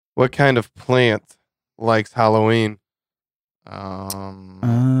What kind of plant likes Halloween? There's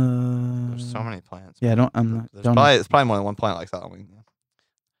so many plants. Yeah, don't It's probably more than one plant likes Halloween.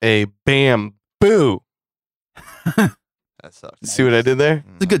 A bamboo. That sucks. See what I did there?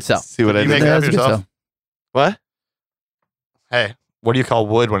 It's a good sell. See what I You did make there? it up That's a good yourself? sell. What? Hey, what do you call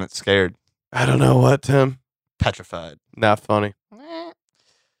wood when it's scared? I don't know what, Tim. Petrified. Not funny.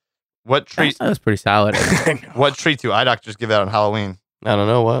 What treat? That was pretty solid. What treat do eye doctors give out on Halloween? I don't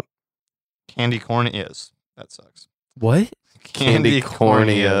know what. Candy corneas. That sucks. What? Candy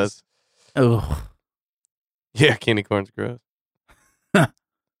corneas. Oh, Yeah, candy corn's gross.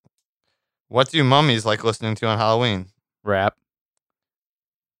 What do mummies like listening to on Halloween? rap.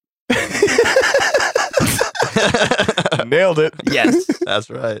 Nailed it. Yes. That's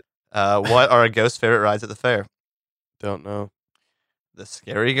right. What are a ghost's favorite rides at the fair? Don't know. The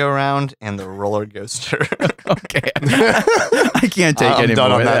scary go round and the roller coaster. Okay. I can't take I'm any done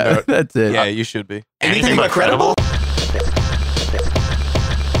more on of that that. note. That's it. Yeah, you should be. Anything but credible?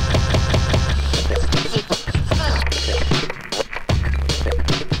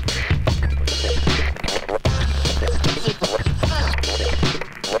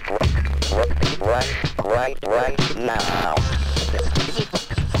 Right now.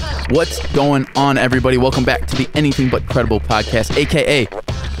 What's going on, everybody? Welcome back to the Anything But Credible podcast, aka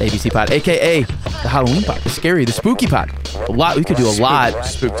the ABC Pod, aka the Halloween Pod, the scary, the spooky pod. A lot. We could do a lot.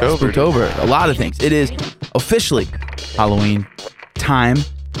 Spooktober. Spooktober. A lot of things. It is officially Halloween time.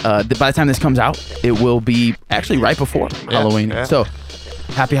 By the time this comes out, it will be actually right before Halloween. yeah. So,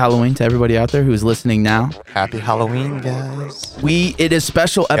 happy Halloween to everybody out there who's listening now. Happy Halloween, guys. It is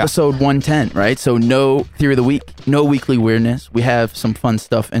special episode 110, right? So no theory of the week, no weekly weirdness. We have some fun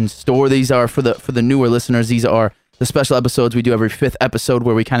stuff in store. These are for the newer listeners. These are the special episodes we do every fifth episode,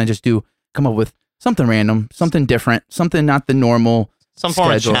 where we kind of just come up with something random, something different, something not the normal Some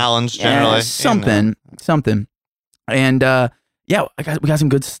form of schedule. challenge, Yeah, generally. something. And we got some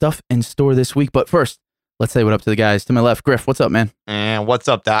good stuff in store this week. But first, let's say what up to the guys to my left. Griff, what's up, man? And what's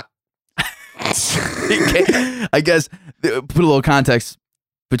up, Doc? I guess put a little context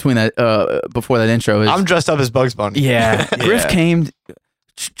between that before that intro is I'm dressed up as Bugs Bunny. yeah. Griff came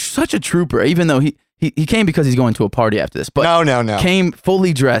such a trooper, even though he came because he's going to a party after this, but No. came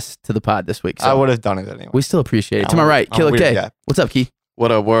fully dressed to the pod this week. I So would have done it anyway. we still appreciate it. To I'm my a- right, I'm a Killer weird K. guy. What's up, Key?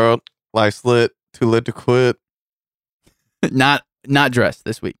 What up, world? Life's lit. Too lit to quit. Not dressed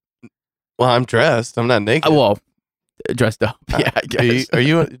this week. Well, I'm dressed. I'm not naked. Well, dressed up. Yeah, I guess. Are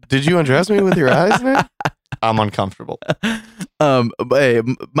you? Did you undress me with your eyes, man? I'm uncomfortable. But hey,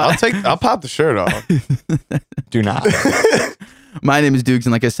 I'll pop the shirt off. Do not. my name is Dukes,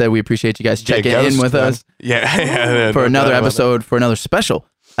 and like I said, we appreciate you guys checking in with us. Yeah. For another episode, for another special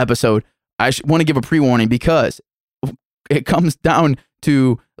episode. I want to give a pre-warning because it comes down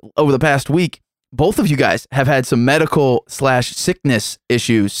to over the past week, both of you guys have had some medical / sickness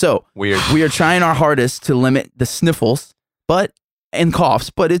issues. So Weird. we are trying our hardest to limit the sniffles, and coughs,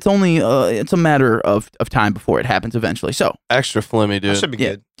 but it's only it's a matter of time before it happens eventually. So Extra flimmy, That dude. should be yeah,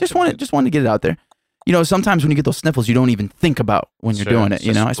 good. just wanted to get it out there. You know, sometimes when you get those sniffles, you don't even think about when you're Sure, doing it. it's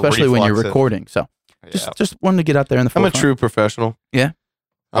You know, just especially when you're reflexive. recording. So Yeah. just wanted to get out there in the I'm a forefront. true professional. Yeah?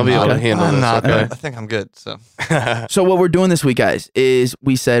 I'll be able to Okay. handle I'm this. not. Okay. I think I'm good. So So what we're doing this week, guys, is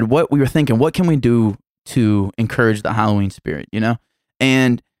we said what we were thinking. What can we do to encourage the Halloween spirit? You know,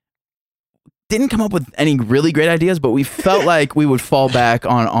 and didn't come up with any really great ideas, but we felt like we would fall back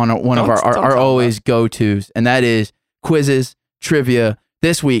on one of Don't our tell always go tos, and that is quizzes, trivia.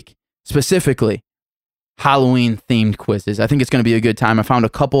 This week specifically, Halloween themed quizzes. I think it's going to be a good time. I found a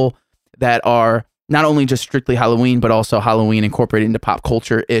couple that are not only just strictly Halloween, but also Halloween incorporated into pop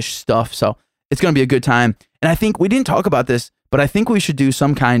culture-ish stuff. So it's going to be a good time. And I think we didn't talk about this, but I think we should do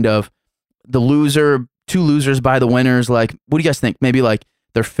some kind of two losers by the winners. Like, what do you guys think? Maybe like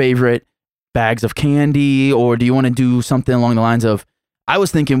their favorite bags of candy, or do you want to do something along the lines of, I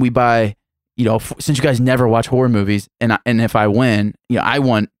was thinking we buy, since you guys never watch horror movies, and if I win, I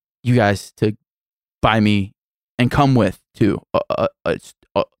want you guys to buy me and come with to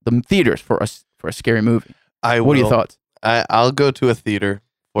the theaters for a scary movie. What are your thoughts? I'll go to a theater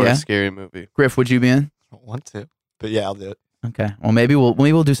for Yeah? a scary movie. Griff, would you be in? I don't want to, but yeah, I'll do it. Okay. Well, maybe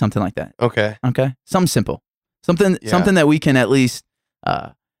we'll do something like that. Okay. Okay. Something simple. Something Yeah. that we can at least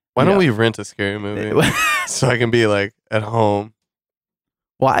Why don't Yeah. we rent a scary movie so I can be like at home?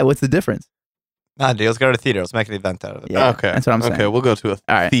 Why? What's the difference? Nah, dude, let's go to the theater. Let's make an event out of it. Yeah, Okay. that's what I'm saying. Okay, we'll go to a All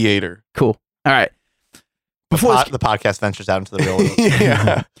right. theater. Cool. All right. Before The podcast ventures out into the real world.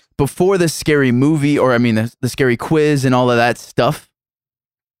 Yeah. before the scary movie, or I mean the scary quiz and all of that stuff,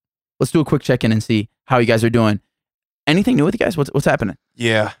 let's do a quick check-in and see how you guys are doing. Anything new with you guys? What's happening?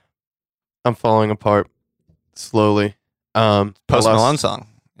 Yeah. I'm falling apart slowly. I Post lost- Malone song.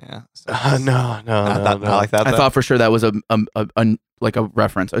 Yeah. No, Not like that. I though? thought for sure that was a like a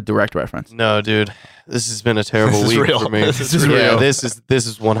reference, a direct reference. No, dude. This has been a terrible This is week real. for me. This is Yeah, real. this is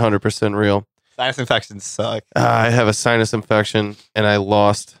 100% real. Sinus infections suck. I have a sinus infection and I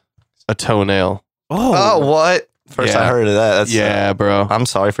lost a toenail. Oh, what? First I Yeah. heard of that. That's, Yeah, bro. I'm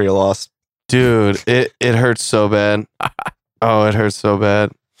sorry for your loss. Dude, it hurts so bad. Oh, it hurts so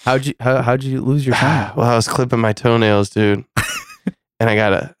bad. how'd you lose your toenail? Well, I was clipping my toenails, dude. And I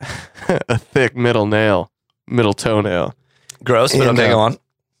got a thick middle toenail. Gross, but And, okay, go on.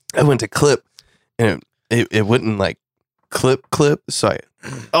 I went to clip and it wouldn't like clip. So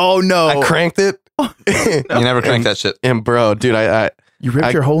Oh no! I cranked it. You never crank that shit. And bro, dude, You ripped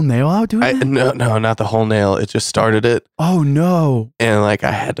I- your whole nail out doing it? no, not the whole nail. It just started it. Oh no! And like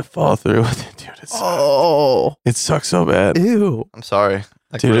I had to fall through with it, dude. Oh, It sucks so bad. ew! I'm sorry.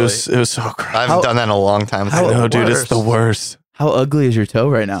 Like, Dude, really. it was so gross. I haven't done that in a long time. how- I know, dude, it's worse. the worst. How ugly is your toe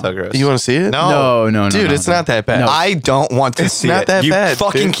right now? So gross. You want to see it? No. No, Dude, no, it's no. not that bad. No. I don't want to It's see not it. that you bad,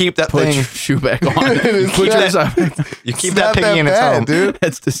 fucking dude. keep that Put thing. your shoe back on. It's Put not- your You keep It's that not piggy in its bad, home. dude.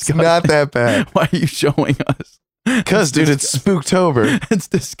 That's disgusting. Not that bad. Why are you showing us? Because, dude, it's Spooktober. It's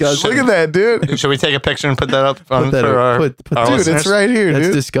disgusting. Look at that, dude. Should we take a picture and put that up on Put that for up. our, Put our that- Dude, listeners? it's right here, That's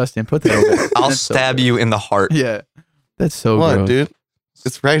dude. disgusting. Put that over. I'll That's so stab gross. you in the heart. Yeah, that's so What, gross. dude?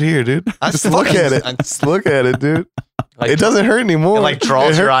 It's right here, dude. I Just look at it. Just look at it, dude. It doesn't hurt anymore. It like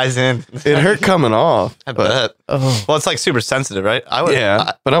draws It your hurt- eyes in. It hurt coming off. I but- bet. Oh, Well, it's like super sensitive, right?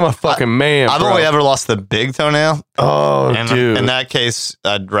 Yeah, but I'm a fucking man. I've bro. only ever lost the big toenail. Oh, And dude. in that case,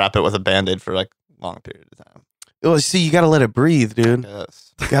 I'd wrap it with a band-aid for like a long period of time. Well, see, you gotta let it breathe, dude.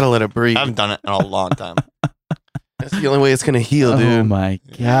 Yes. You gotta let it breathe. I haven't done it in a long time. That's the only way it's gonna heal, oh dude. my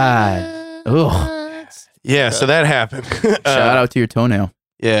god! Ugh. Yeah, so that happened. Shout out to your toenail.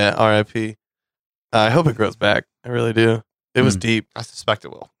 Yeah, R.I.P. I hope it grows back. I really do. It was deep. I suspect it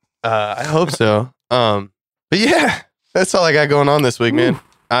will. I hope so. But yeah, that's all I got going on this week, man.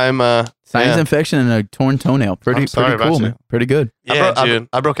 I'm Sinus yeah. infection and a torn tonail. Pretty I'm sorry cool, about you. man. Pretty good. Yeah, dude.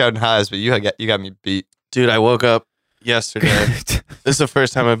 I broke out in highs, but you got me beat. Dude, I woke up yesterday. This is the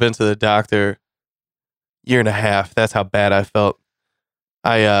first time I've been to the doctor. Year and a half. That's how bad I felt.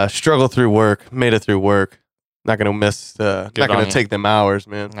 I struggled through work, made it through work. Not gonna miss. Not on gonna you. take them hours,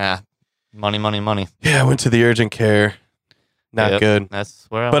 man. Nah, money. Yeah, I went to the urgent care. Not Yep, good. That's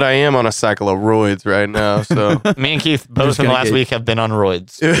where. But I am on a cycle of roids right now. So, me and Keith just both in the gonna last get- week have been on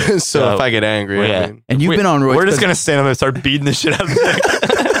roids. so if I get angry, yeah. I mean, And you've been on roids. We're just 'cause- gonna stand up and start beating the shit out of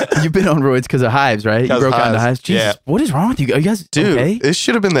Nick. You've been on roids because of hives, right? You 'Cause broke out into hives. hives. Jesus, Yeah. what is wrong with you? Are you guys dude, okay? it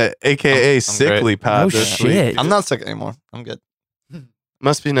should have been the AKA I'm sickly great. pod No this shit. week. I'm not sick anymore. I'm good.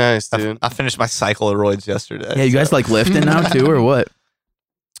 Must be nice, dude. I finished my cycle of roids yesterday. Yeah, you guys so- like lifting now too, or what?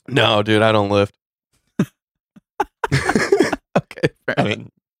 No, dude, I don't lift. Okay, fair I enough. mean,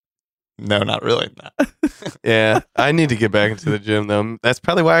 no, not really. Nah. Yeah, I need to get back into the gym though. That's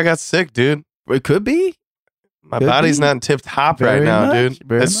probably why I got sick, dude. It could be. My Could body's be. not tip top right Very now, much, dude.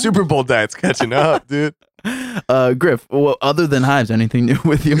 very That much. Super Bowl diet's catching up, dude. Griff, well, other than hives, anything new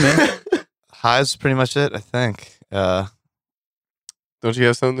with you, man? Highs pretty much it, I think. Don't you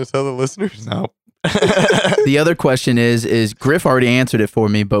have something to tell the listeners? No. The other question is Griff already answered it for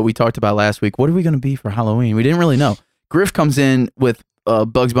me, but we talked about last week. What are we going to be for Halloween? We didn't really know. Griff comes in with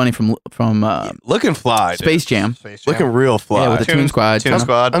Bugs Bunny from Looking fly, dude. Space Jam. Looking real fly. Yeah, with the Toon Squad. Toon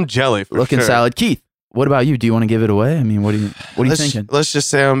Squad. I'm jelly for Looking sure. solid. Keith, what about you? Do you want to give it away? I mean, what are you thinking? Let's just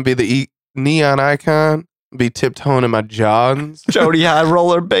say I'm gonna be the neon icon. Be tiptoeing in my Jordans. Jody High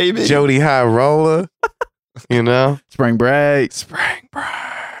Roller, baby. Jody High Roller. You know, Spring break. spring break.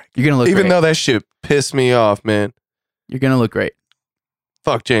 You're gonna look Even great. though that shit pissed me off, man. You're gonna look great.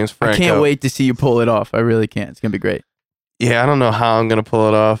 Fuck James Franco. I can't wait to see you pull it off. I really can't. It's gonna be great. Yeah, I don't know how I'm gonna pull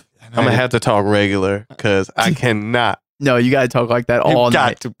it off. I'm gonna have to talk regular because I cannot. No, you gotta talk like that all You got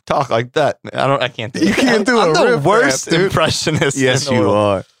night. to talk like that. I can't do You it. can't do I'm a the riff worst rap, dude. impressionist. Yes, in the you world.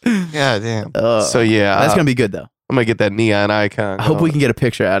 are. Yeah, damn. So yeah, that's gonna be good though. I'm gonna get that neon icon. I hope we going. can get a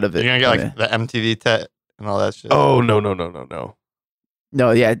picture out of it. You're gonna get like the MTV tat and all that shit. Oh no.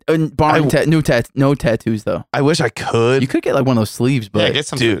 No, yeah, barring no tattoos though. I wish I could. You could get like one of those sleeves, but yeah, get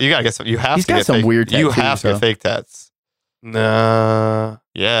some. dude. You gotta get some. You have He's to got get some fake, weird You tattoos, have to though. get fake tats. Nah.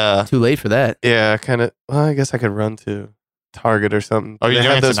 Yeah. too late for that. Yeah, kind of. Well, I guess I could run to Target or something. Oh, Do you're they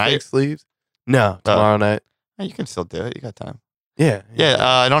doing have it those tonight? fake sleeves? No, tomorrow night. Oh, you can still do it. You got time. Yeah. Yeah.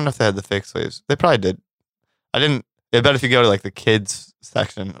 I don't know if they had the fake sleeves. They probably did. I didn't. I bet if you go to like the kids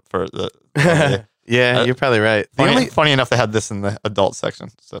section for the. Yeah, you're probably right. The funny, only funny enough, they had this in the adult section.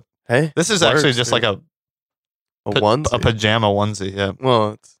 So hey, this is works, actually just dude. like a onesie. a pajama onesie. Yeah.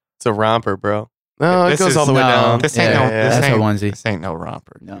 Well, It's a romper, bro. No, it This goes is- all the way no. down. This Yeah, ain't no. yeah, This that's a ain't, onesie. This ain't no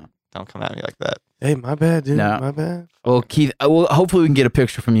romper. No. Don't come at me like that. Hey, my bad, dude. No. My bad. Well, Keith, well, hopefully we can get a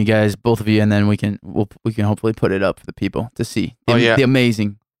picture from you guys, both of you, and then we can hopefully put it up for the people to see. Oh, yeah. The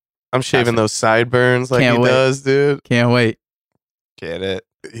amazing. I'm shaving those sideburns like Can't he wait. does, dude. Can't wait. Get it?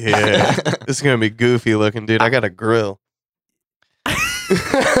 Yeah. This is going to be goofy looking, dude. I got a grill.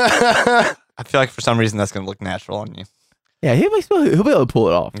 I feel like for some reason that's gonna look natural on you. Yeah, he'll be able to pull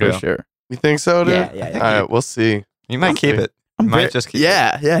it off for Yeah. sure. You think so, dude? Yeah. All right, we'll see. You might keep it. I'm You might very- just keep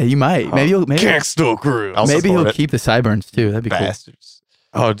Yeah, he might. Maybe he'll Gangsta grill. I'll maybe support he'll it. keep the sideburns too. That'd be Bastards.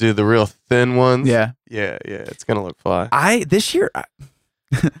 Oh, dude, the real thin ones. cool. Yeah. Yeah. It's going to look fly. This year,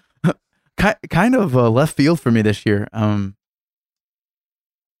 kind of left field for me this year. I'm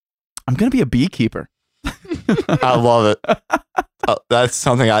gonna be a beekeeper. I love it. That's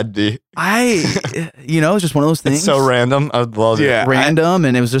something I'd do. It's just one of those things. It's so random. I'd love Yeah. it. Random,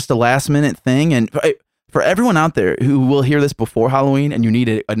 and it was just a last minute thing. And for everyone out there who will hear this before Halloween, and you need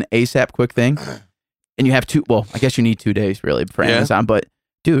an ASAP quick thing, and you have I guess you need 2 days really for Yeah. Amazon. But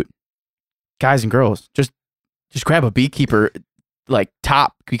dude, guys and girls, just grab a beekeeper like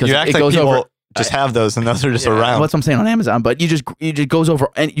top because You act it like goes people over. just have those and those are just Yeah. around. That's what I'm saying on Amazon, but you just goes over,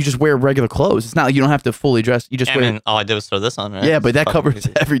 and you just wear regular clothes. It's not like you don't have to fully dress. You just I wear. mean, all I did was throw this on, right? Yeah, but that Fucking covers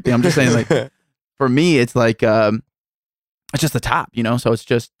easy. everything. I'm just saying, like, for me, it's like it's just the top, So it's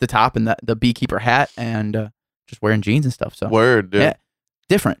just the top and the beekeeper hat and just wearing jeans and stuff. So Word, dude. Yeah.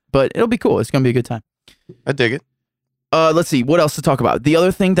 different, but it'll be cool. It's gonna be a good time. I dig it. Let's see what else to talk about. The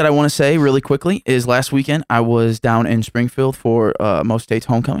other thing that I want to say really quickly is last weekend I was down in Springfield for Most State's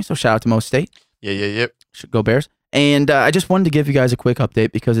homecoming. So shout out to Most State. Yeah. Should go Bears. And I just wanted to give you guys a quick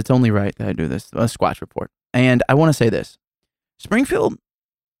update because it's only right that I do this, a Squatch report. And I want to say this. Springfield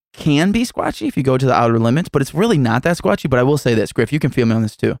can be squatchy if you go to the outer limits, but it's really not that squatchy. But I will say this, Griff, you can feel me on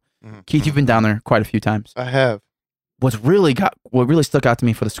this too. Mhm. Keith, you've been down there quite a few times. I have. What really stuck out to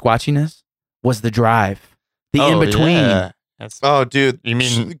me for the squatchiness was the drive. The in between. Yeah. That's, Oh, dude. You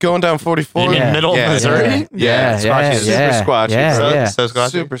mean- going down 44? you mean Yeah. middle Yeah, Missouri? yeah. Yeah, Yeah, Super yeah, squatchy. yeah, bro. yeah. So squatchy?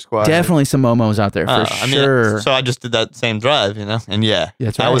 Super squatchy. Definitely some momos out there for sure. So I just did that same drive, and yeah,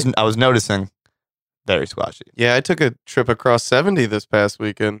 That's I right. was noticing very squatchy. Yeah, I took a trip across 70 this past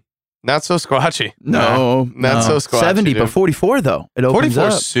weekend. Not so squatchy. No, Not so squatchy, 70, but dude. 44 though. It opens 44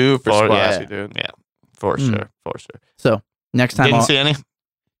 up. is super For- squatchy, yeah. dude. Yeah, for Mm. sure, for sure. So next time, Didn't see any.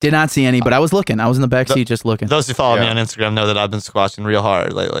 did not see any, but I was looking. I was in the back seat just looking. Those who follow me Yeah. on Instagram know that I've been squatching real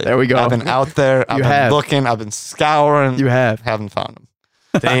hard lately. There we go. I've been out there. I've You been have. looking. I've been scouring. You have. haven't found them.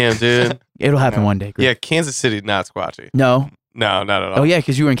 Damn, dude. It'll happen No. one day. Griff. Yeah, Kansas City, not squatchy. No. No, not at all. Oh yeah,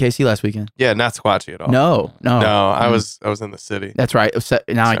 because you were in KC last weekend. Yeah, not squatchy at all. No. No, I Mm. was in the city. That's right.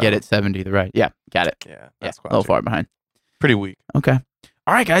 Now I get So- it. 70. The right. Yeah, got it. Yeah, Yeah, that's a little squatchy. far behind. Pretty weak. Okay.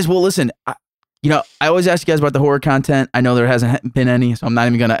 All right, guys. Well, listen. I always ask you guys about the horror content. I know there hasn't been any, so I'm not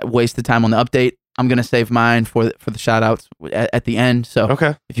even gonna waste the time on the update. I'm gonna save mine for the shout outs at the end. So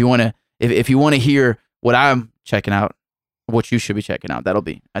Okay. if you wanna hear what I'm checking out, what you should be checking out, that'll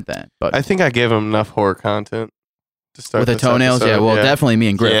be at the end. But I think I gave him enough horror content to start with the this toenails, episode. yeah. Well, definitely me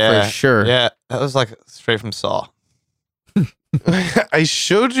and Griff Yeah, for sure. Yeah, that was like straight from Saw. I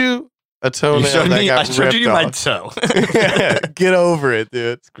showed you a toenail You showed that me. got I showed ripped you my off. toe. Get over it,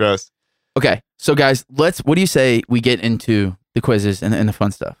 dude. It's gross. Okay, so guys, what do you say we get into the quizzes and the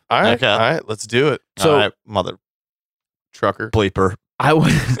fun stuff? All right, Okay. all right, let's do it. So- All right, mother Trucker. bleeper. I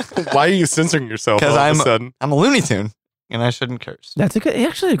would. Why are you censoring yourself all 'Cause of I'm- a sudden? I'm a Looney Tune, and I shouldn't curse. That's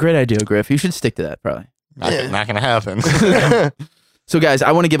actually a great idea, Griff. You should stick to that probably. Not gonna happen. So, guys,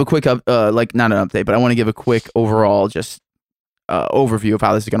 I want to give a quick not an update, but I want to give a quick overall overview of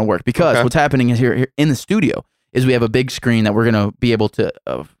how this is going to work because Okay. what's happening is here in the studio is we have a big screen that we're going to be able to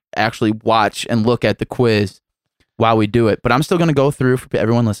actually watch and look at the quiz while we do it. But I'm still going to go through for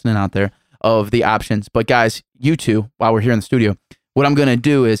everyone listening out there of the options. But guys, you two, while we're here in the studio, what I'm going to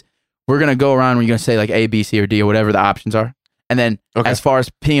do is we're going to go around and we're going to say like A, B, C, or D or whatever the options are. And then Okay. as far as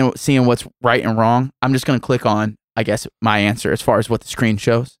seeing what's right and wrong, I'm just going to click on, I guess, my answer as far as what the screen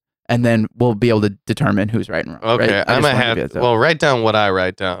shows. And then we'll be able to determine who's right and wrong. Okay, right? I I'm just gonna wanted to have be able to- well, write down what I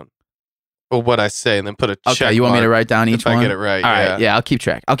write down, or what I say, and then put a check. Okay, you want me to mark write down each if one? I get it right? All right, yeah, I'll keep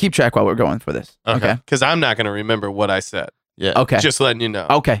track. I'll keep track while we're going for this. Okay. Because I'm not gonna remember what I said. Yeah. Okay. Just letting you know.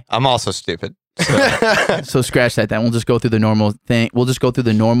 Okay. I'm also stupid. So, So scratch that then. We'll just go through the normal thing. We'll just go through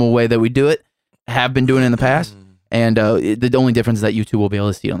the normal way that we do it, have been doing it in the past. And the only difference is that you two will be able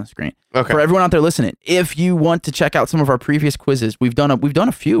to see it on the screen. Okay. For everyone out there listening, if you want to check out some of our previous quizzes, we've done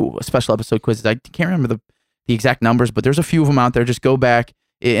a few special episode quizzes. I can't remember the exact numbers, but there's a few of them out there. Just go back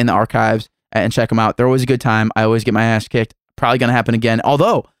in the archives and check them out. They're always a good time. I always get my ass kicked. Probably going to happen again.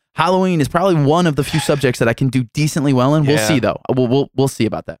 Although Halloween is probably one of the few subjects that I can do decently well in. We'll Yeah. see though. We'll see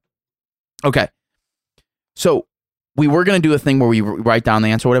about that. Okay. So we were gonna do a thing where we write down the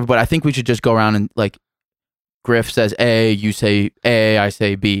answer or whatever, but I think we should just go around and like Griff says A, you say A, I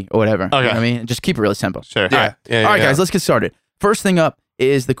say B or whatever. You know what I mean? Just keep it really simple. Sure. Yeah. All right, guys, let's get started. First thing up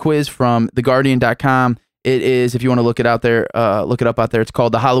is the quiz from theguardian.com. It is, if you want to look it up out there, it's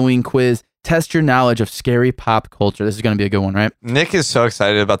called the Halloween quiz. Test your knowledge of scary pop culture. This is going to be a good one, right? Nick is so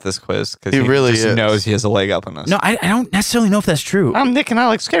excited about this quiz because He really just is. knows he has a leg up on us. No, I don't necessarily know if that's true. I'm Nick and I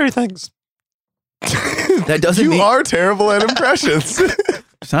like scary things. That doesn't You mean are terrible at impressions.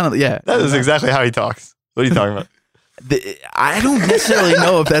 yeah. That is exactly how he talks. What are you talking about? I don't necessarily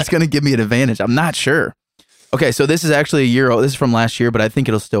know if that's going to give me an advantage. I'm not sure. Okay, so this is actually a year old. This is from last year, but I think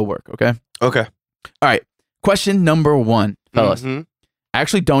it'll still work. Okay. Okay. All right. Question number 1, fellas. Mhm. I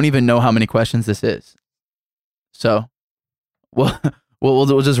actually don't even know how many questions this is. So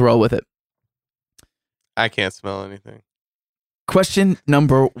we'll just roll with it. I can't smell anything. Question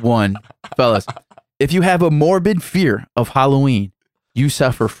number 1, fellas. If you have a morbid fear of Halloween, you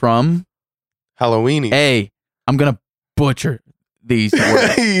suffer from Halloweeny. A, I'm going to butcher these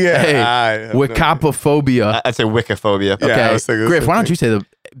words. yeah. Hey, I have no idea. Wicopophobia. I'd say wiccophobia. Yeah, I Okay. was thinking the Griff, same why don't thing. you say the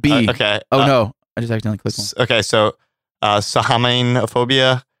B? Okay. Oh, no. I just accidentally clicked one. Okay, so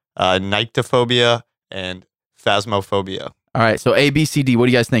Samhainophobia, nyctophobia, and phasmophobia. All right. So A, B, C, D. What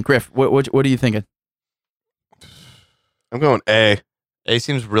do you guys think? Griff, what are you thinking? I'm going A. A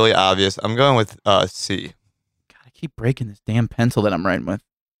seems really obvious. I'm going with C. God, I keep breaking this damn pencil that I'm writing with.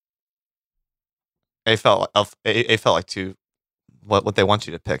 A felt like too what they want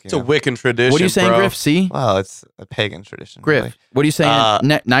you to pick. It's a Wiccan tradition. What are you saying, bro. Griff? C? Well, it's a pagan tradition. Griff, Really. what are you saying?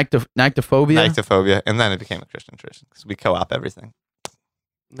 Nyctophobia? Nyctophobia, and then it became a Christian tradition because we co-op everything.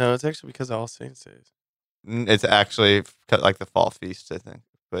 No, it's actually because of All Saints Days. It's actually like the fall feast, I think,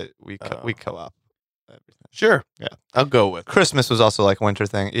 but we Oh. co-op everything. Sure. Yeah. I'll go with. Christmas was also like a winter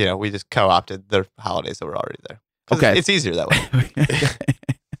thing. You know, we just co-opted the holidays that were already there. 'Cause Okay. it's easier that way.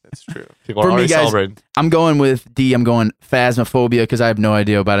 That's true. People For are me, already guys, celebrating. I'm going with D. I'm going phasmophobia because I have no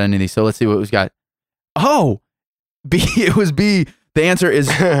idea about any of these. So let's see what we've got. Oh, B. It was B. The answer is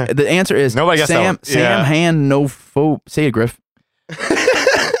Nobody guessed that one. Yeah. Samhainophobe. Say it, Griff.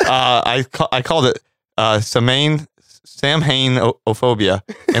 I called it Samhainophobia,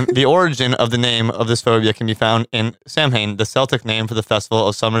 and the origin of the name of this phobia can be found in Samhain, the Celtic name for the festival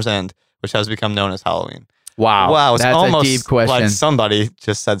of Summer's End, which has become known as Halloween. Wow. It's That's almost a deep question. like somebody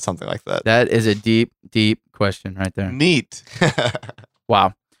just said something like that. That is a deep, deep question right there. Neat.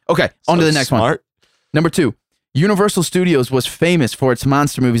 Wow. Okay, on to the next one. Smart. Number 2. Universal Studios was famous for its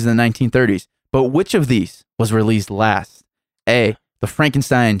monster movies in the 1930s, but which of these was released last? A. The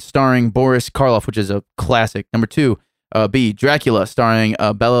Frankenstein, starring Boris Karloff, which is a classic. Number 2. B. Dracula, starring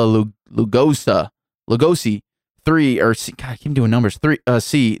Bela Lugosi. 3. Or C, God, I keep doing numbers. 3.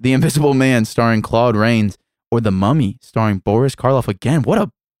 C. The Invisible Man, starring Claude Rains, or The Mummy, starring Boris Karloff. Again, what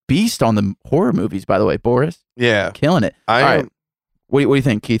a beast on the horror movies, by the way. Boris, Yeah. killing it. All right. What do you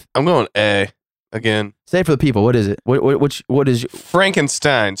think, Keith? I'm going A again. Say it for the people. What is it? What is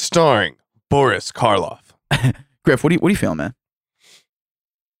Frankenstein, starring Boris Karloff. Griff? What do you feel, man?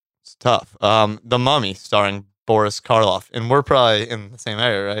 It's tough. The Mummy, starring Boris Karloff, and we're probably in the same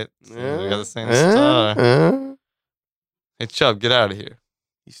area, right? So we got the same star. Hey, Chubb, get out of here.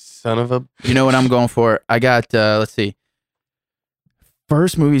 You son of a. You know what I'm going for? I got let's see.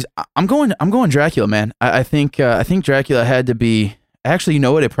 First movies. I'm going Dracula, man. I think Dracula had to be. Actually, you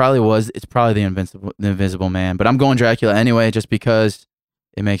know what? It probably was. It's probably the Invisible Man. But I'm going Dracula anyway, just because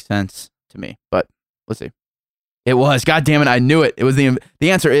it makes sense to me. But let's see. It was. God damn it! I knew it. It was the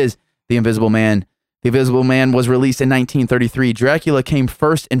answer is The Invisible Man. The Invisible Man was released in 1933. Dracula came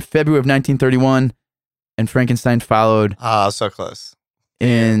first in February of 1931, and Frankenstein followed Ah, so close.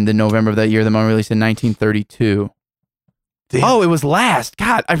 in the November of that year. The Mummy released in 1932. Damn. Oh, it was last.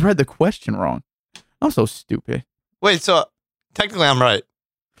 God, I read the question wrong. I'm so stupid. Wait, so technically I'm right.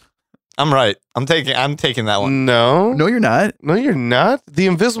 I'm right. I'm taking that one. No. No, you're not. No, you're not. The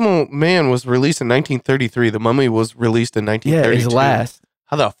Invisible Man was released in 1933. The Mummy was released in Yeah, 1932. it's last.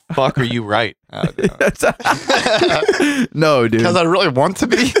 How the fuck are you right? Oh, damn. No, dude. Because I really want to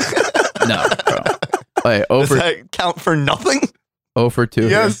be. No, bro. Wait, Does 0 that count for nothing? for 2.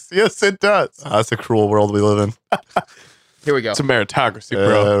 yes, it does. That's a cruel world we live in. Here we go. It's a meritocracy,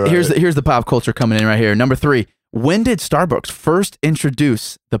 bro. Here's the pop culture coming in right here. Number 3. When did Starbucks first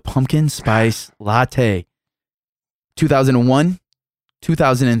introduce the pumpkin spice latte? 2001,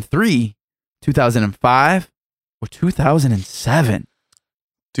 2003, 2005, or 2007?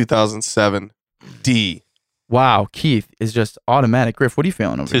 2007. D. Wow, Keith is just automatic. Griff, what are you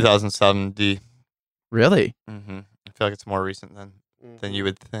feeling over here? 2007 D. Really? Mm-hmm. I feel like it's more recent than you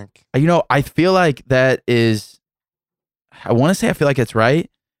would think. You know, I feel like that is, I want to say I feel like it's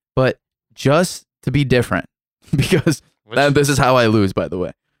right, but just to be different, because this is how I lose, by the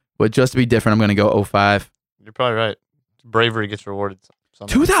way. But just to be different, I'm going to go 05. You're probably right. Bravery gets rewarded.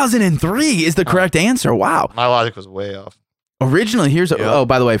 2003 is the correct answer. Wow. My logic was way off. Originally, oh,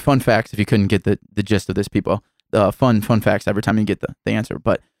 by the way, fun facts, if you couldn't get the gist of this, people. Fun facts every time you get the answer.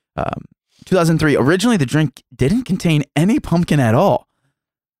 But 2003, originally the drink didn't contain any pumpkin at all.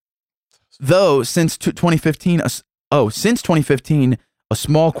 Though, since 2015, a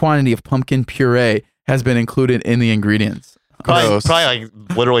small quantity of pumpkin puree has been included in the ingredients. Probably like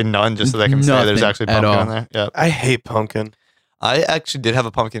literally none, just so they can say there's actually pumpkin in there. Yeah. I hate pumpkin. I actually did have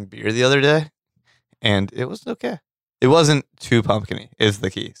a pumpkin beer the other day, and it was okay. It wasn't too pumpkin-y, is the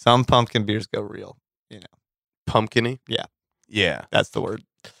key. Some pumpkin beers go real, Pumpkin-y? Yeah. Yeah. That's the word.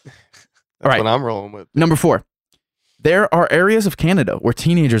 That's All right. what I'm rolling with. Number 4. There are areas of Canada where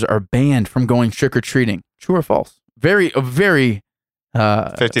teenagers are banned from going trick-or-treating. True or false? Very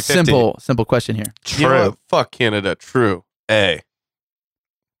 50-50. simple question here. True. You know what? Fuck Canada. True. A.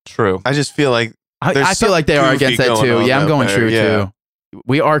 True. I just feel like I feel like they are against that too. Yeah, I'm going true too.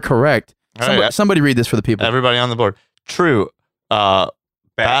 We are correct. All right. Somebody read this for the people. Everybody on the board. True.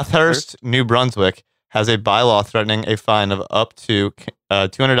 Bathurst, New Brunswick has a bylaw threatening a fine of up to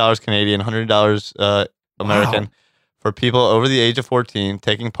 $200 Canadian, $100 American for people over the age of 14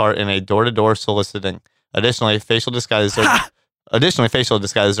 taking part in a door-to-door soliciting. Additionally, facial disguises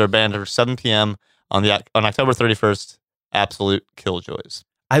are banned at 7 p.m. on October 31st. Absolute killjoys.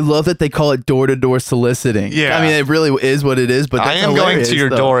 I love that they call it door-to-door soliciting. Yeah. I mean, it really is what it is, but I that's am going hilarious, to your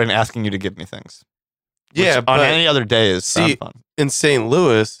though. door and asking you to give me things. Yeah, Which but on any other day is see, fun. in St.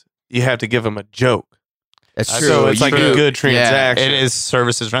 Louis, you have to give them a joke. That's true. So it's like True. a good transaction. It is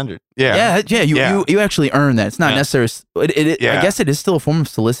services rendered. Yeah. You actually earn that. It's not Yeah. necessarily. I guess it is still a form of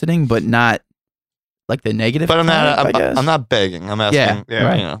soliciting, but not like the negative. But kind, I guess. I'm not begging. I'm asking. Yeah.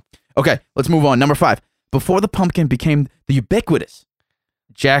 Right. Okay, let's move on. Number 5. Before the pumpkin became the ubiquitous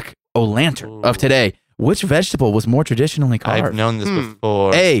jack-o'-lantern of today, which vegetable was more traditionally carved? I've known this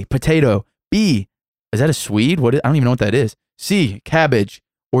before. A, potato. B, is that a Swede? I don't even know what that is. C, cabbage.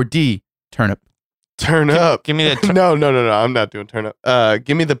 Or D, turnip. Turnip. Give me the No. I'm not doing turnip.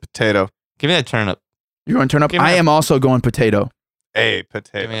 Give me the potato. give me that turnip. You're going turnip? Give me I that- am also going potato. A Give me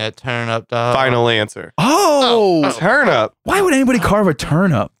potato. that turnip, dog. Final answer. Oh! Turnip. Why would anybody carve a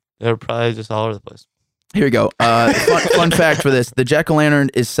turnip? They're probably just all over the place. Here we go. Fun fact for this. The jack-o'-lantern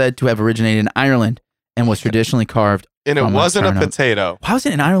is said to have originated in Ireland and was traditionally carved. And it From a wasn't a turnip. potato. How is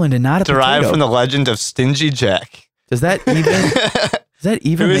it in Ireland and not a Derived potato? from the legend of Stingy Jack. Does that even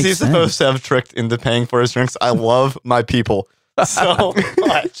Who is make he sense? supposed to have tricked into paying for his drinks? I love my people so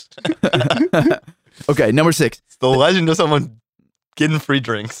much. Okay, number 6. It's the legend of someone getting free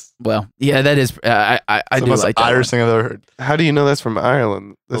drinks. Well, yeah, that is. I It's do the most like that. Irish thing I've ever heard. How do you know that's from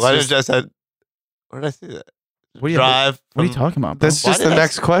Ireland? The That's legend just, just said, where did I see that? What are you- Drive. What are you from- talking about, bro? that's Why just did the I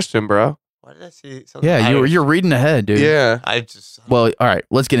next question, bro. Why did I see something? Yeah, Irish? you're reading ahead, dude. Yeah. I just. Well, all right,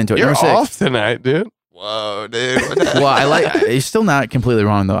 let's get into it. You're Number 6. off tonight, dude. Whoa, dude. What the Well, I like. You're still not completely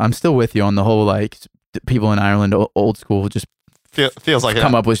wrong though. I'm still with you on the whole like people in Ireland, old school, just feels like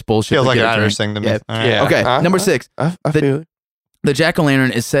come up with bullshit. feels to like get an a Irish drink. thing to me. Yeah. All right. Yeah. Okay, number 6. I The- feel it. The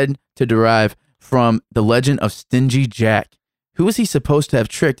jack-o'-lantern is said to derive from the legend of Stingy Jack. Who was he supposed to have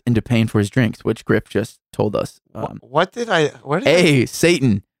tricked into paying for his drinks? Which Griff just told us. What did I? Where did I? A.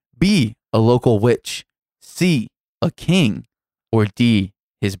 Satan. B. A local witch. C. A king. Or D.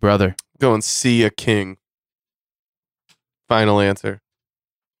 His brother. Go and see a king. Final answer.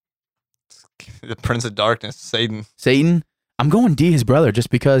 The Prince of Darkness, Satan. Satan. I'm going D. His brother, just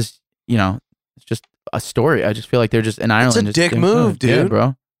because it's just a story. I just feel like they're just in Ireland. a just dick doing move, stuff. Yeah, dude.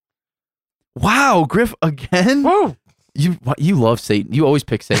 bro. Wow, Griff again. Whoa! You love Satan. You always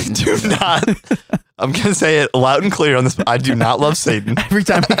pick Satan. Do not. I'm gonna say it loud and clear on this. I do not love Satan. Every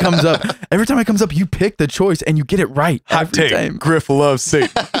time it comes up, you pick the choice and you get it right every time. Griff loves Satan.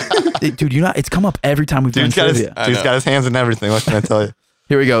 Dude, it's come up every time we've done Dude's got his, trivia. dude's got his hands in everything. What can I tell you?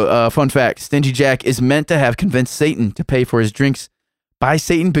 Here we go. Fun fact: Stingy Jack is meant to have convinced Satan to pay for his drinks by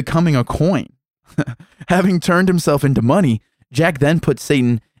Satan becoming a coin. Having turned himself into money, Jack then put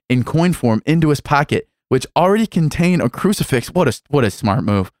Satan in coin form into his pocket, which already contained a crucifix. What a smart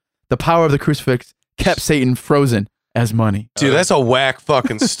move! The power of the crucifix kept Satan frozen as money. Dude, that's a whack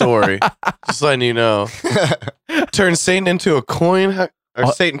fucking story. Just letting you know. Turn Satan into a coin?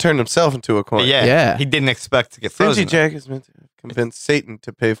 Or Satan turned himself into a coin. Yeah. He didn't expect to get Stingy frozen. Jack is meant to convince Satan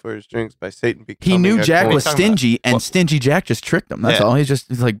to pay for his drinks by Satan He becoming knew a Jack coin. was What are you talking stingy, and What? Stingy Jack just tricked him. That's Yeah. all.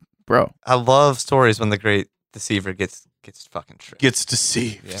 He's like, bro. I love stories when the great deceiver gets fucking tricked. Gets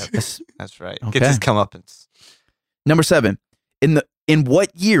deceived. Yeah, This- that's right. Okay. Gets his comeuppance. Number 7. In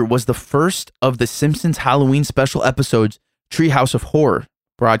what year was the first of the Simpsons Halloween special episodes Treehouse of Horror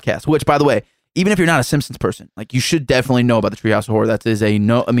broadcast? Which, by the way, even if you're not a Simpsons person, like you should definitely know about the Treehouse of Horror. That is a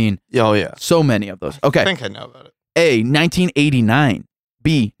no. I mean, Oh, yeah. so many of those. I Okay. think I know about it. A, 1989.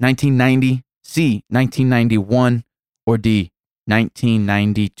 B, 1990. C, 1991. Or D,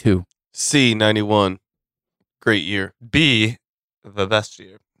 1992. C91. Great year. B, the best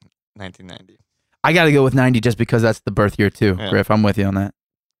year, 1990. I got to go with 90 just because that's the birth year too. Yeah. Griff, I'm with you on that.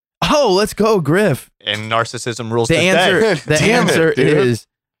 Oh, let's go, Griff. And narcissism rules The today. answer, the Damn it, answer dude. is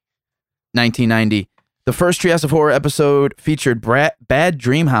 1990. The first Treehouse of Horror episode featured Bad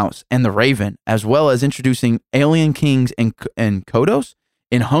Dream House and the Raven, as well as introducing Alien Kings and Kodos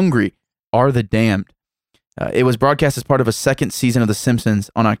in Hungary Are the Damned. It was broadcast as part of a second season of The Simpsons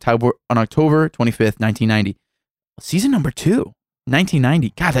on October 25th, 1990. Season number 2,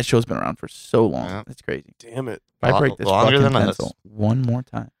 1990. God, that show's been around for so long. Yeah. That's crazy. Damn it. If I break this Longer fucking than us. pencil one more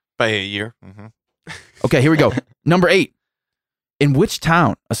time. By a year. Mm-hmm. Okay, here we go. Number 8. In which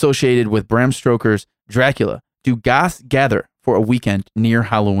town associated with Bram Stoker's Dracula do goths gather for a weekend near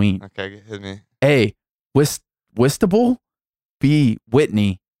Halloween? Okay, hit me. A. Whitstable. B.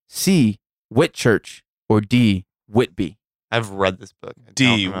 Whitney. C. Whitchurch. Or D. Whitby. I've read this book. I D.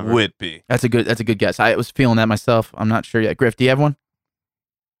 don't remember. Whitby. That's a good guess. I was feeling that myself. I'm not sure yet. Griff, do you have one?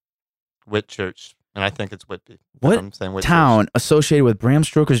 Whitchurch. And I think it's Whitby. What I'm saying Whitchurch. town associated with Bram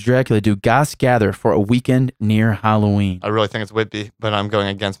Stoker's Dracula do goths gather for a weekend near Halloween? I really think it's Whitby, but I'm going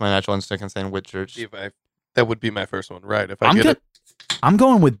against my natural instinct and saying Whitchurch. That would be my first one, right? If I I'm get good. it. I'm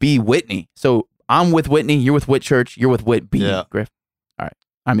going with B. Whitney. So I'm with Whitney. You're with Whitchurch. You're with Whitby. Yeah. Griff. All right.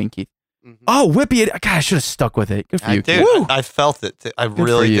 I mean Keith. Mhm. Oh, Whitby. God, I should have stuck with it. Good for I you. did. Woo! I felt it. I for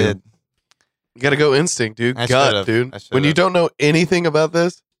really you. did. You gotta go instinct, dude. I Gut, should've. dude. I should've. When you don't know anything about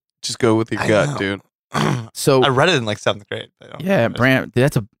this, just go with your I gut, know. dude. So I read it in like 7th grade. But I don't yeah, remember. Bram.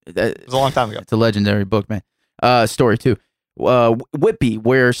 It It was a long time ago. it's a legendary book, man. Story too. Whitby,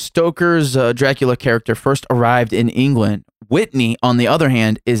 where Stoker's Dracula character first arrived in England. Whitney, on the other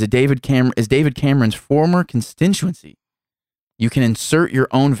hand, is David Cameron's former constituency. You can insert your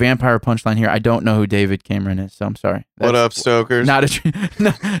own vampire punchline here. I don't know who David Cameron is, so I'm sorry. What up, Stokers? Not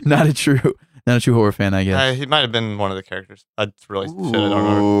a true horror fan, I guess. He might have been one of the characters. I really shit. I don't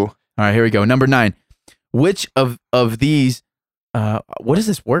remember. Ooh. All right, here we go. Number 9. Which of these? What is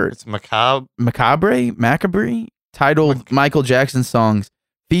this word? It's macabre. Macabre, titled Michael Jackson songs,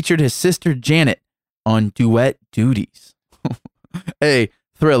 featured his sister Janet on duet duties. A.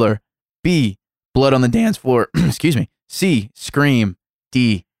 Thriller. B. Blood on the Dance Floor. Excuse me. C. Scream.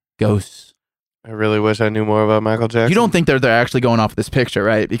 D. Ghosts. I really wish I knew more about Michael Jackson. You don't think they're actually going off this picture,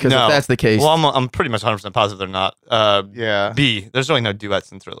 right? Because No. if that's the case, Well, I'm pretty much 100% positive they're not. Yeah. B. There's really no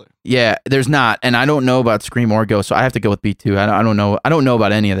duets in Thriller. yeah, there's not, and I don't know about Scream or Ghosts, so I have to go with B too. I don't know. I don't know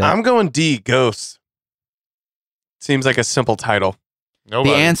about any of that. I'm going D. Ghosts. Seems like a simple title.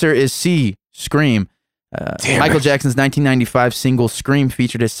 Nobody. The answer is C. Scream. Damn Michael it. Jackson's 1995 single "Scream"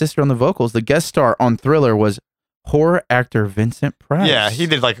 featured his sister on the vocals. The guest star on Thriller was horror actor Vincent Price. Yeah, he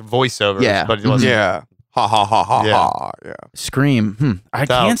did like voiceovers. Yeah. But he wasn't. Yeah. Ha ha ha ha Yeah. ha. Yeah. Scream. I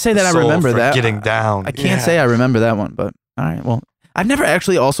Without can't say the that I soul remember for that. Getting down. I can't Yeah. say I remember that one, but all right. Well, I've never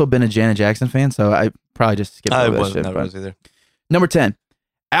actually also been a Janet Jackson fan, so I probably just skipped I over that wasn't. shit. Never but- was either. Number 10,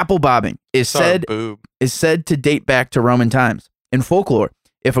 apple bobbing is Saw a boob. said to date back to Roman times. In folklore,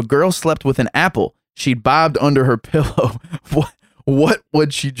 if a girl slept with an apple, she bobbed under her pillow. What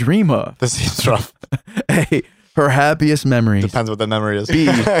would she dream of? This seems rough. A. Her happiest memories. Depends what the memory is. B.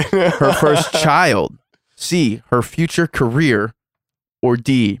 Her first child. C. Her future career. Or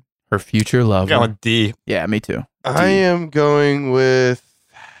D. Her future I'm lover. going with D. Yeah, me too. I am going with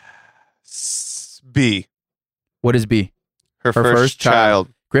B. What is B? Her Her first first child.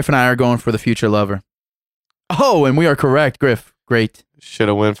 child. Griff and I are going for the future lover. Oh, and we are correct, Griff. Great. Should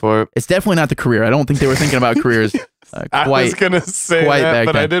have went for it. It's definitely not the career. I don't think they were thinking about careers I was quite. gonna say quite that, back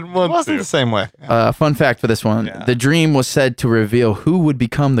but I then. didn't It want wasn't to. the same way. Fun fact for this one. Yeah. The dream was said to reveal who would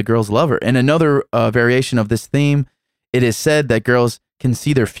become the girl's lover. In another variation of this theme, it is said that girls can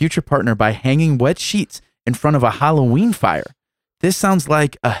see their future partner by hanging wet sheets in front of a Halloween fire. This sounds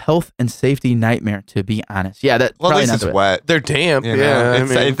like a health and safety nightmare, to be honest. Yeah, that Well, at probably least not it's the wet. They're damp. You know? Yeah. I It's-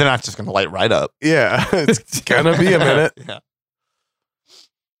 mean, they're not just going to light right up. yeah. It's gonna be a minute. Yeah.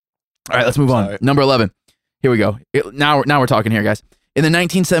 All right, let's move on. Sorry. Number 11. Here we go. Now we're talking here, guys. In the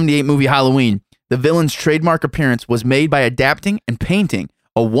 1978 movie Halloween, the villain's trademark appearance was made by adapting and painting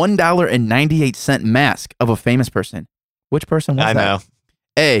a $1.98 mask of a famous person. Which person was I that? know.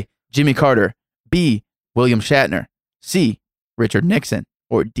 A. Jimmy Carter. B. William Shatner. C. Richard Nixon.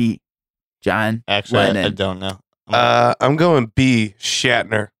 Or D. John Actually, Lennon. I don't know. I'm going B.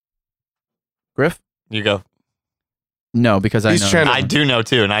 Shatner. Griff? You go. No, because I He's know. trying to- I do know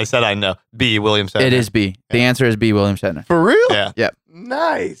too, and I said I know. B. William Shatner. It is B. The Yeah. answer is B. William Shatner. For real? Yeah.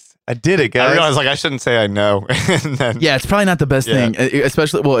 Nice. I did it, I guys. realized like I shouldn't say I know. And then Yeah, it's probably not the best Yeah. thing,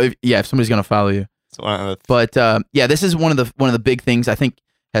 especially if somebody's gonna follow you. it's one of the- But yeah, this is one of the big things I think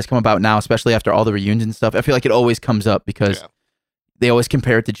has come about now, especially after all the reunions and stuff. I feel like it always comes up because Yeah. they always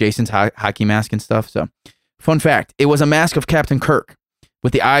compare it to Jason's hockey mask and stuff. So, fun fact: it was a mask of Captain Kirk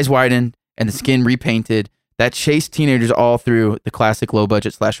with the eyes widened and the skin repainted that chased teenagers all through the classic low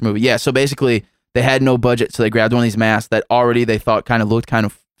budget slasher movie. Yeah, so basically they had no budget, so they grabbed one of these masks that already they thought kind of looked kind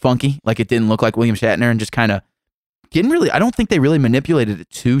of funky, like it didn't look like William Shatner, and just kind of didn't really. I don't think they really manipulated it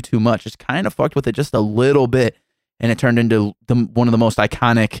too much. Just kind of fucked with it just a little bit, and it turned into one of the most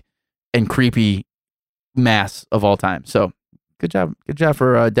iconic and creepy masks of all time. So good job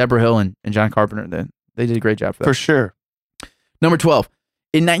for Deborah Hill and John Carpenter. They did a great job for that. For sure. Number 12.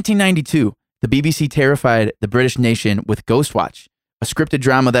 In 1992, the BBC terrified the British nation with Ghostwatch, a scripted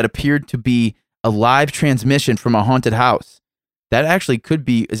drama that appeared to be a live transmission from a haunted house. That actually could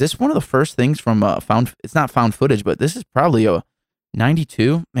be, is this one of the first things from it's not found footage, but this is probably a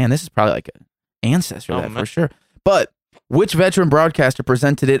 92? Man, this is probably like an ancestor of that for sure. But which veteran broadcaster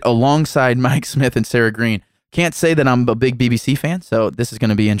presented it alongside Mike Smith and Sarah Green? Can't say that I'm a big BBC fan, so this is going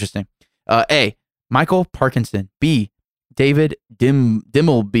to be interesting. A. Michael Parkinson. B. David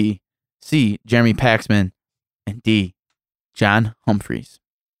Dimbleby. C. Jeremy Paxman. And D. John Humphreys.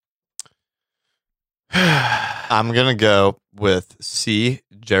 I'm gonna go with C.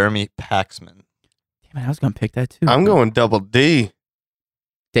 Jeremy Paxman. Damn it, I was going to pick that too. I'm going double D.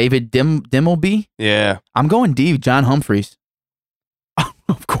 David Dimbleby. Yeah. I'm going D. John Humphreys.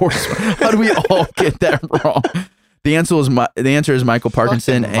 Of course. How do we all get that wrong? The answer is Michael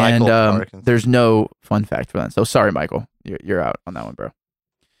Parkinson, Fucking Michael and Parkinson. there's no fun fact for that. So sorry, Michael, you're out on that one, bro.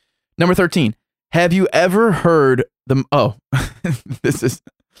 Number 13. Have you ever heard the? Oh, this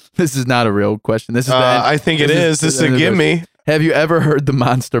is not a real question. This is. I think it is. This is a gimme. Have you ever heard the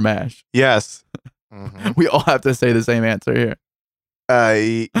Monster Mash? Yes. Mhm. We all have to say the same answer here.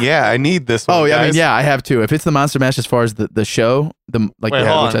 Yeah, I need this one. Oh yeah, I mean guys. yeah, I have to. If it's the Monster Mash, as far as the show, Wait, which hold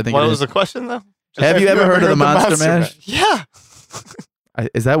I on. think What it was is. the question though? Have you ever heard of the Monster Mash? Yeah.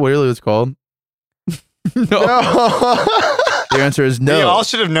 Is that what it was called? No. No. The answer is You no. all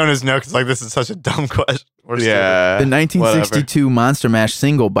should have known as no because like this is such a dumb question. We're yeah. The 1962 Monster Mash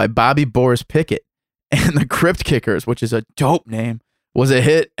single by Bobby Boris Pickett and the Crypt Kickers, which is a dope name, was a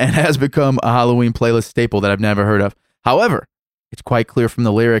hit and has become a Halloween playlist staple that I've never heard of. However, it's quite clear from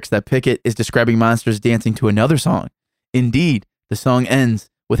the lyrics that Pickett is describing monsters dancing to another song. Indeed, the song ends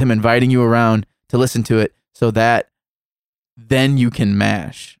with him inviting you around to listen to it so that then you can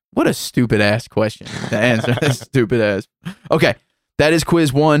mash. What a stupid ass question. The answer is stupid ass. Okay, that is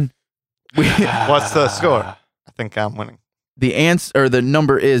quiz 1. What's the score? I think I'm winning. The answer or the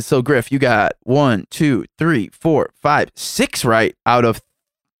number is, so Griff, you got 1, 2, 3, 4, 5, 6 right out of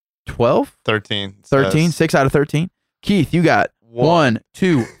 12? 13. 13? says. 6 out of 13? Keith, you got 1,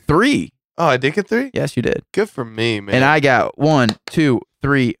 2, 3. Oh, I did get 3? Yes, you did. Good for me, man. And I got 1, 2,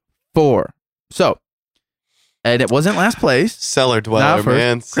 3, 4. So, and it wasn't last place. Cellar Not dweller, first.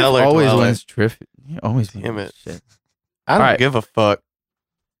 man. Griff Cellar always dweller. wins. He always Damn wins. it. Shit. I don't All right. give a fuck.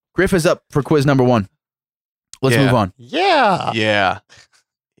 Griff is up for quiz number 1. Let's Yeah. move on. Yeah. Yeah.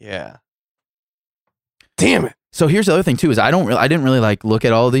 Yeah. Damn it. So here's the other thing too: is I didn't really like look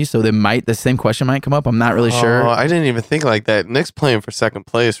at all of these, so the same question might come up. I'm not really sure. Oh, I didn't even think like that. Nick's playing for second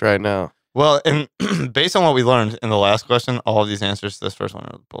place right now. Well, and based on what we learned in the last question, all of these answers to this first one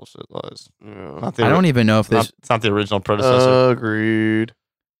are bullshit lies. Yeah. Not the I don't even know if this it's not the original predecessor. Agreed.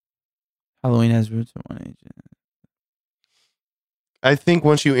 Halloween has roots in one age. I think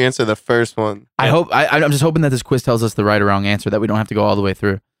once you answer the first one, I'm just hoping that this quiz tells us the right or wrong answer, that we don't have to go all the way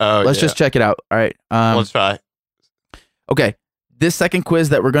through. Oh, Let's yeah. just check it out. All right. Let's try. Okay. This second quiz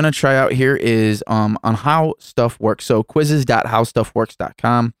that we're gonna try out here is on how stuff works. So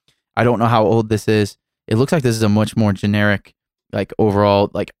quizzes.howstuffworks.com. I don't know how old this is. It looks like this is a much more generic, like overall,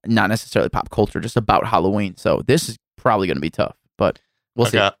 like not necessarily pop culture, just about Halloween. So this is probably gonna be tough, but we'll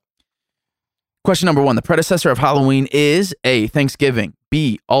see. Okay. Question number 1. The predecessor of Halloween is A, Thanksgiving,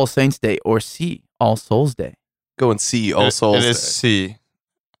 B, All Saints Day, or C, All Souls Day. go and see All Souls. It is Day. C.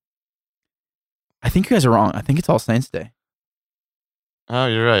 I think you guys are wrong. I think it's All Saints Day. Oh,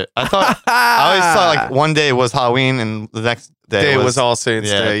 you're right. I always thought like one day was Halloween and the next day was All Saints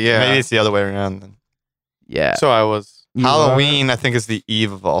Day. Yeah. Maybe it's the other way around. Then. Yeah. So I was Halloween, I think, is the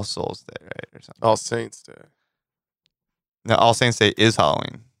eve of All Souls Day, right, or something. All Saints Day. No, All Saints Day is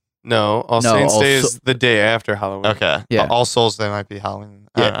Halloween. No, All Saints Day is the day after Halloween. Okay. Yeah. All Souls Day might be Halloween.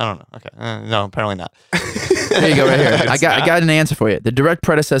 Yeah. I don't know. Okay. No, apparently not. There you go, right here. I got an answer for you. The direct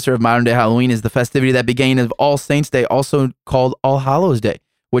predecessor of modern day Halloween is the festivity that began as All Saints Day, also called All Hallows Day,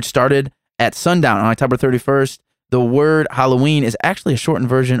 which started at sundown on October 31st. The word Halloween is actually a shortened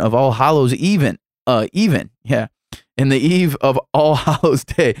version of All Hallows Even. Yeah. In the eve of All Hallows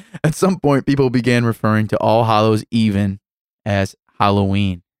Day, at some point, people began referring to All Hallows Even as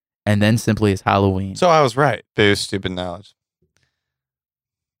Halloween, and then simply as Halloween. So I was right. Boo, stupid knowledge.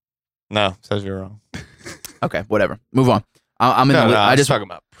 No, says you're wrong. Okay, whatever. Move on. I'm in the lead. I just talking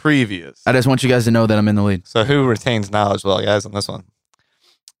about previous. I just want you guys to know that I'm in the lead. So who retains knowledge well, guys, on this one?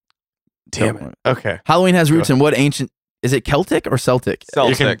 Damn it. Okay. Halloween has roots in what ancient? Is it Celtic or Celtic?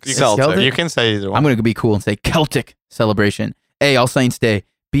 Celtic. Celtic? You can say either one. I'm going to be cool and say Celtic celebration. A, All Saints Day.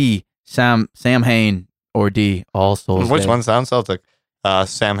 B, Samhain. Or D, All Souls Which Day. one sounds Celtic?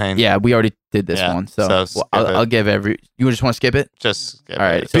 Samhain. Yeah, we already did this Yeah, one. So, so skip I'll give give every. You just want to skip it? Just skip All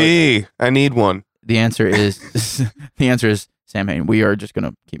right. it. So B. I need one. the answer is Samhain. We are just going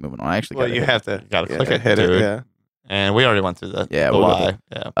to keep moving on. I actually Well, got you have to gotta click it, hit dude. it. Yeah. And we already went through that. Yeah, the we'll go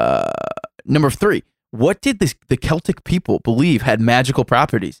why. Yeah. Number 3. What did the Celtic people believe had magical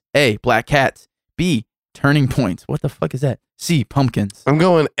properties? A, black cats. B, turning points. What the fuck is that? C, pumpkins. I'm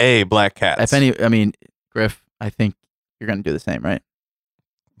going A. Black cats. Griff, I think you're going to do the same, right?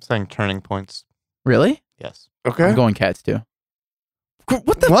 I'm saying turning points. Really? Yes. Okay. I'm going cats too.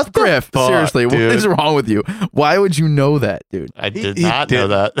 What the What the Griff? fuck, Seriously, what dude? is wrong with you? Why would you know that, dude? I did he not know didn't.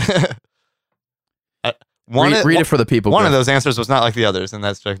 that. Read it for the people. One of Griff. those answers was not like the others, and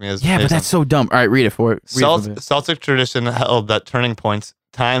that struck me as Yeah, but amazing. that's so dumb. All right, read it for it. Celtic tradition held that turning points,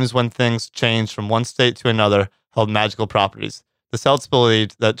 times when things changed from one state to another, held magical properties. The Celts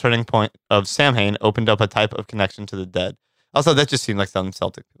believed that turning point of Samhain opened up a type of connection to the dead. Also, that just seemed like some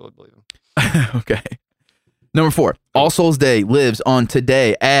Celtic people would believe in. Okay. Number 4. All Souls Day lives on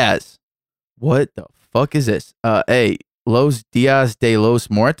today as what the fuck is this? A, Los Dias de los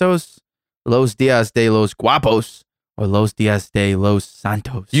Muertos, Los Dias de los Guapos, or Los Dias de los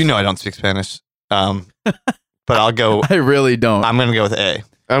Santos. You know I don't speak Spanish, but I'll go. I really don't. I'm going to go with A.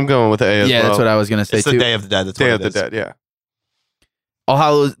 I'm going with A as well. That's what I was gonna say It's too. the Day of the Dead. That's Day what of it the is. Dead. Yeah. All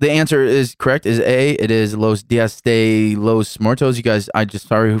Hallows. The answer is correct. Is A. It is Los Dias de los Muertos. You guys, I just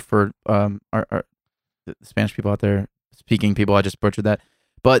sorry for our the Spanish people out there, speaking people. I just butchered that.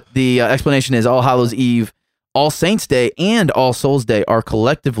 But the explanation is All Hallows Eve, All Saints Day, and All Souls Day are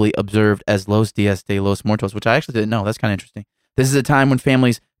collectively observed as Los Dias de los Muertos, which I actually didn't know. That's kind of interesting. This is a time when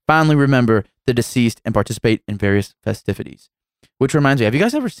families fondly remember the deceased and participate in various festivities. Which reminds me, have you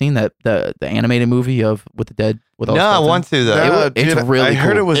guys ever seen that the animated movie of with the dead? With all No, I skeleton? want to though. No, it's dude, really I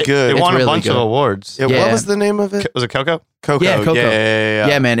heard cool. it was It good. won really a bunch good. of awards. Yeah, Yeah. What was the name of it? Was it Coco? Coco. Yeah, Coco. Yeah.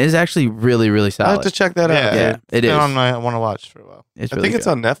 Yeah, man, it's actually really, really I have solid. to check that out. Yeah, dude. it It's been is. on my I want to watch for a while. It's I really think it's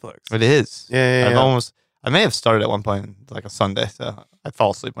good. on Netflix. It is. Yeah. I may have started at one point like a Sunday, so I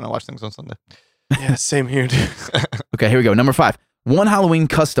fall asleep when I watch things on Sunday. Yeah, same here, dude. Okay, here we go. Number 5. One Halloween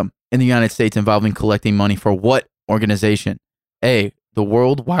custom in the United States involving collecting money for what organization? A, the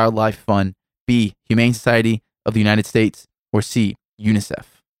World Wildlife Fund. B, Humane Society of the United States. Or C, UNICEF.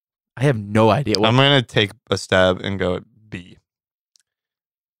 I have no idea. I'm gonna take a stab and go at B.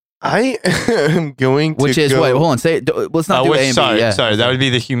 I am going to Which is go, what? Hold on. Say it. Let's not do A and B. sorry, Yeah. sorry. That would be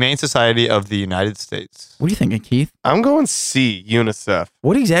the Humane Society of the United States. What are you thinking, Keith? I'm going C, UNICEF.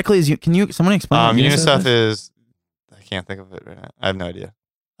 What exactly is you? Can you? Someone explain? what UNICEF is. I can't think of it right now. I have no idea.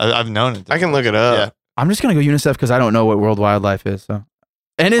 I've known it. I can look it up. Yeah. I'm just gonna go UNICEF because I don't know what World Wildlife is. So,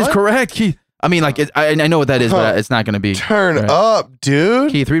 and it's What? correct, Keith. I mean, like, I know what that is, but it's not gonna be. Turn Right. up,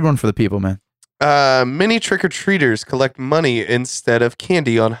 dude. Keith, read one for the people, man. Many trick-or-treaters collect money instead of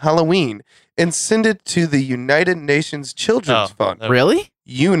candy on Halloween and send it to the United Nations Children's Fund, there- Really?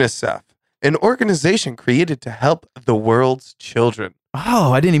 UNICEF, an organization created to help the world's children.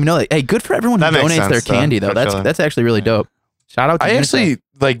 Oh, I didn't even know that. Hey, good for everyone who That makes donates their sense, though, candy, though. for That's sure. that's actually really dope. Shout out to I UNICEF. actually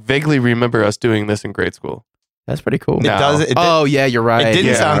vaguely remember us doing this in grade school. That's pretty cool. It No. does. It, did, Oh yeah, you're right. it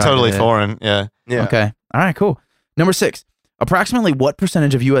didn't Yeah, sound right, totally yeah. foreign. Yeah. Yeah. Okay. All right, cool. Number 6. Approximately what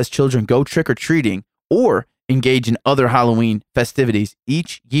percentage of U.S. children go trick-or-treating or engage in other Halloween festivities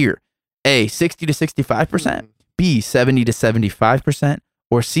each year? A, 60 to 65%, B, 70 to 75%,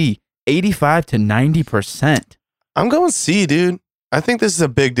 or C, 85 to 90%? I'm going C, dude. I think this is a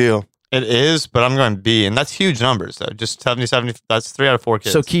big deal. It is, but I'm going B, and that's huge numbers though. Just 70. That's 3 out of 4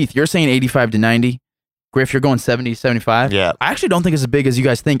 kids. So Keith, you're saying 85 to 90. Griff, you're going 70 to 75. yeah, I actually don't think it's as big as you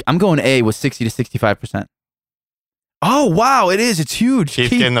guys think. I'm going A with 60 to 65%. Oh wow, it is. It's huge. Keith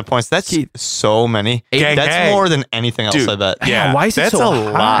getting the points. That's Keith. so many. Gang, That's gang. more than anything else. Dude, I bet. Yeah, why is it that's so a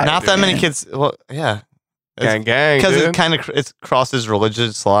high? lot. Not that many man. kids. Well, yeah, Gang, gang, because dude. it kind of it crosses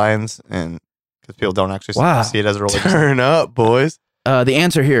religious lines, and because people don't actually Wow. see it as a religious. Turn up, boys. The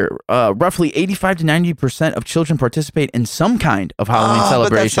answer here: roughly 85 to 90% of children participate in some kind of Halloween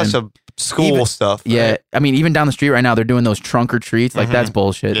celebration. But that's such a school Even- stuff. Yeah, right? I mean, even down the street right now, they're doing those trunk or treats. Like that's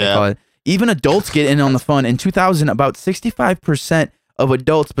bullshit. They Yeah. call it. Even adults get in on the fun. In 2000, about 65% of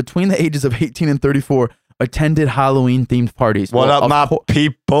adults between the ages of 18 and 34 attended Halloween-themed parties. What Well, up, my of cour-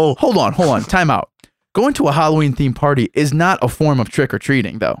 people? Hold on. Time out. Going to a Halloween themed party is not a form of trick or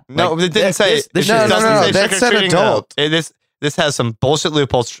treating, though. No, Like, it didn't say. this it shit- doesn't say that trick or said treating, adult. though. This has some bullshit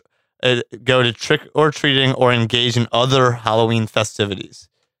loopholes. Go to trick or treating or engage in other Halloween festivities.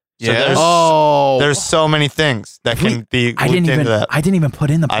 So Yes. there's so many things that We- can be I looped didn't into that. even put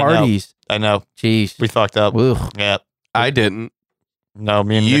in the I know. parties. I know Jeez. we fucked up. Ugh. Yeah, I didn't. no,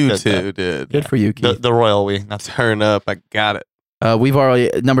 me and You Nick did two did. Good for you, Keith. the royal we. That's Turn up. I got it. We've already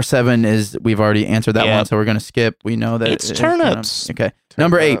number 7 is we've already answered that Yeah. one, so we're gonna skip. We know that It's it is turnips. Okay. Turn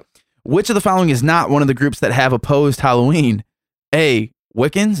Number 8. up. Which of the following is not one of the groups that have opposed Halloween? A.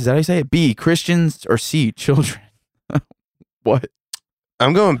 Wiccans. Is that how you say it? B. Christians. Or C. Children. What?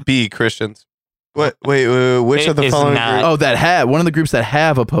 I'm going B, Christians. What? Wait, which It of the is following not. group? Oh, that have one of the groups that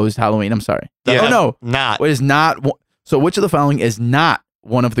have opposed Halloween. I'm sorry. Yeah. Oh no. not. What is not? So which of the following is not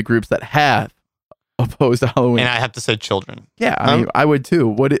one of the groups that have opposed Halloween? And I have to say children. Yeah, I mean, I would too.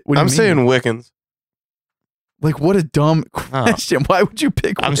 What do you I'm mean? saying Wiccans. Like, what a dumb question. Why would you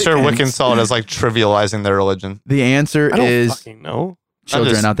pick I'm sure Wiccans? Wiccans saw it as like trivializing their religion. The answer I don't is fucking know.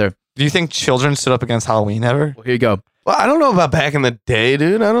 children just- out there. Do you think children stood up against Halloween ever? Well, here you go. Well, I don't know about back in the day,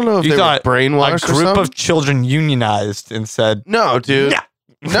 dude. I don't know if You they were thought brainwashed A or group something. of children unionized and said, No, dude. "Yeah."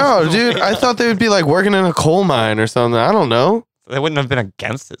 No, dude. I thought they would be like working in a coal mine or something. I don't know. They wouldn't have been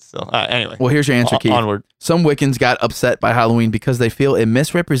against it still. Anyway, Well, here's your answer, Keith. onward. Some Wiccans got upset by Halloween because they feel it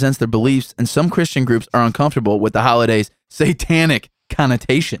misrepresents their beliefs, and some Christian groups are uncomfortable with the holiday's satanic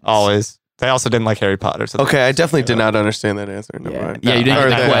connotations. Always. They also didn't like Harry Potter. So Okay, I definitely did not understand that answer. Never Yeah. mind. Yeah, you didn't Or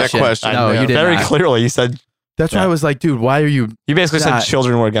get the that question. question. No, you did Very not. clearly, you said, That's why I was like, dude, why are you? you basically Not- said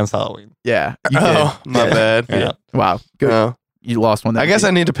children were against Halloween. Yeah, you did. Oh, my bad. Yeah. Wow, good. No. You lost one. There, I guess Keith.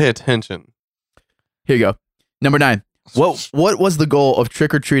 I need to pay attention. Here you go. Number 9. What was the goal of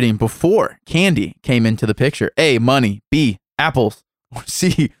trick or treating before candy came into the picture? A. Money. B. Apples. Or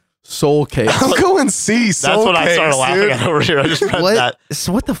C. Soul cakes. I'm going C. That's Soul what I started cakes, laughing dude. at over here. I just read What? that.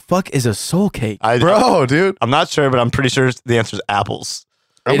 So what the fuck is a soul cake? Bro, dude. I'm not sure, but I'm pretty sure the answer is apples.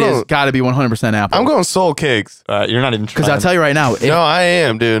 I'm It going, is got to be 100% apple. I'm going soul cakes. You're not even trying. Because I'll tell you right now, No, I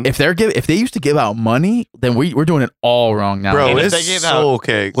am, dude. if they used to give out money, then we're doing it all wrong now. Bro, And if it's they gave soul out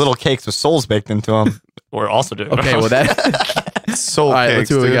cakes. little cakes with souls baked into them. We're also doing Okay, well that. soul all right, cakes, let's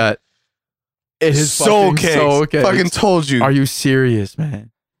see what we dude. got. It is Soul fucking cakes. soul cakes. Fucking told you. Are you serious,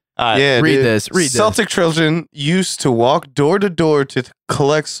 man? Yeah, Read dude. this, read this. Celtic children used to walk door to door to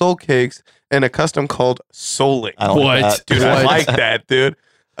collect soul cakes in a custom called souling. I don't like What? that. Dude, I What? like that, dude.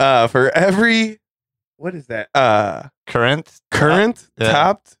 For every what is that? Current Yeah.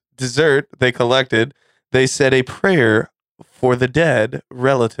 topped dessert they collected, they said a prayer for the dead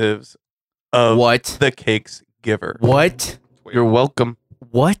relatives of What? the cake's giver. What? You're welcome.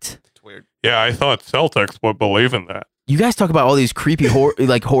 What? It's weird. Yeah, I thought Celtics would believe in that. You guys talk about all these creepy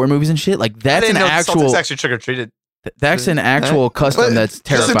horror movies and shit. Like I that's didn't an know the actual Celtics actually trick or treated. that's an actual custom But that's This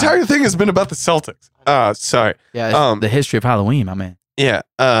terrifying. entire thing has been about the Celtics. Sorry. Yeah, it's um, the history of Halloween, my man. Yeah.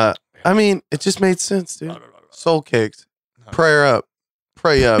 I mean, it just made sense, dude. Soul cakes. Prayer up.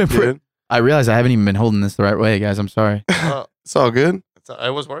 Pray up, dude. I realize I haven't even been holding this the right way, guys. I'm sorry. It's all good. I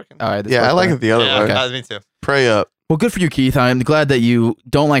was working. All right. this Yeah, I works like better. it the other Yeah, way. me too. Pray up. Well, good for you, Keith. I'm glad that you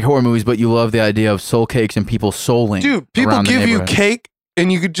don't like horror movies, but you love the idea of soul cakes and people souling. Dude, people around the give you neighborhood. cake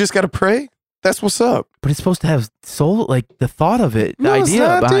and you could just got to pray. That's what's up. But it's supposed to have soul, like the thought of it, the No, it's idea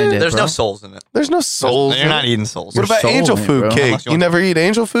not, behind dude. it. There's bro. no souls in it. There's no souls. You're in not it. eating souls. What about soul angel in it, food bro. cake? Unless you You want- never eat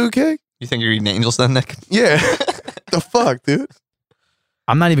angel food cake? You think you're eating angels then, Nick? Yeah. The fuck, dude?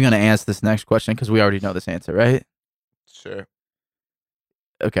 I'm not even going to answer this next question because we already know this answer, right? Sure.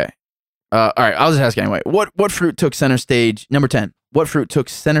 Okay. All right. I'll just ask anyway. What fruit took center stage? Number 10. What fruit took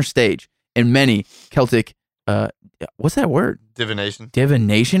center stage in many Celtic what's that word? Divination.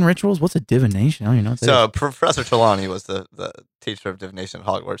 Divination rituals? What's a divination? I don't even know what that So Professor Trelawney was the teacher of divination at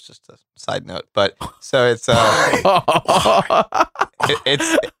Hogwarts. Just a side note, but so it's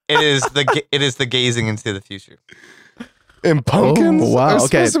it is the gazing into the future. And pumpkins? Oh, wow, are okay.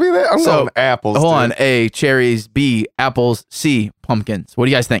 supposed to be there? I'm So, going apples. Hold on. dude. A, cherries. B, apples. C, pumpkins. What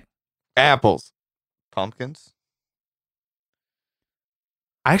do you guys think? Apples. Pumpkins.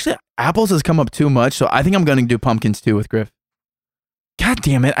 Actually, apples has come up too much, so I think I'm going to do pumpkins too with Griff. God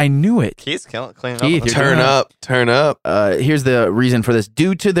damn it. I knew it. Keith's cleaning Keith, up. you're Turn doing up. Turn up. Here's the reason for this.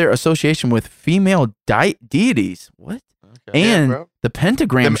 Due to their association with female deities. What? Okay. And bro. the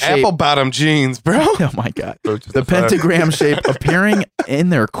pentagram Them shape. apple bottom jeans, bro. Oh my God. Approach The the fire. pentagram shape appearing in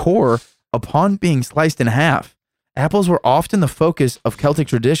their core upon being sliced in half. Apples were often the focus of Celtic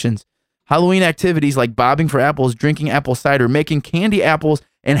traditions. Halloween activities like bobbing for apples, drinking apple cider, making candy apples,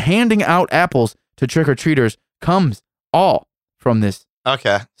 and handing out apples to trick-or-treaters comes all from this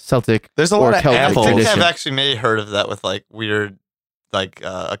Okay. Celtic There's a or lot of Celtic I apples. think tradition. I've actually maybe heard of that with like weird, like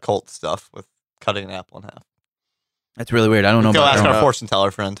occult stuff with cutting an apple in half. That's really weird. I don't know Go about ask that. our one. fortune teller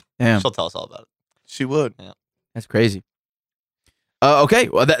friend. Damn, She'll tell us all about it. She would. that's crazy. Okay,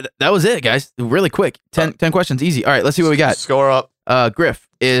 well that was it, guys. Really quick. 10 questions, easy. All right, let's see what we got. Score up. Griff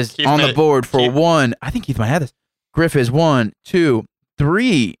is Keith on made the it. board for Keith. one. I think Keith might have this. Griff is 1, 2,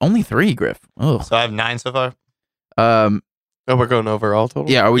 3. Only 3, Griff. Oh. So I have 9 so far. Oh, we're going overall total?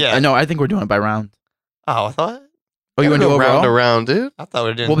 Yeah, are we? Yeah. No, I think we're doing it by round. Oh, I thought. Oh, you want to do round overall? to round, dude? I thought we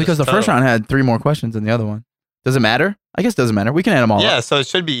were doing. Well, because the just first total. round had 3 more questions than the other one. Does it matter? I guess it doesn't matter. We can add them all Yeah, up. so it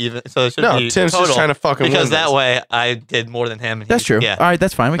should be even. So it should No, be Tim's total. just trying to fucking because win that this. way I did more than him. And That's true. Yeah. All right,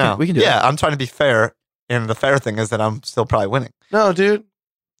 that's fine. We No. can do Yeah, that. I'm trying to be fair, and the fair thing is that I'm still probably winning. No, dude. You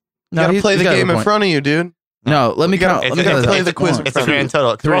No, gotta he's- play he's the got a game in point. front of you, dude. No, let me You gotta- count. It's, Let me gotta count. play this. the quiz One, in It's a front of grand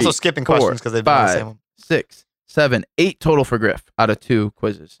total. 'cause we're also 3, skipping 4, questions because they've been the 5. same one. 6, 7, 8 total for Griff out of 2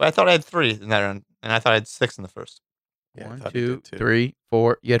 quizzes. But I thought I had 3 in that round, and I thought I had 6 in the first. Yeah, I 1, thought you 2, did too. 3,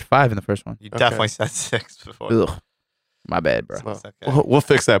 4. You had 5 in the first one. You Okay. definitely said 6 before. Ugh, my bad, bro. Well, It's okay. we'll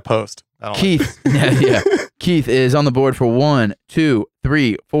fix that post. I don't Keith, yeah. Keith is on the board for 1, 2,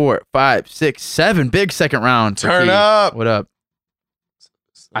 3, 4, 5, 6, 7. Big second round. for Turn Keith. up. What up?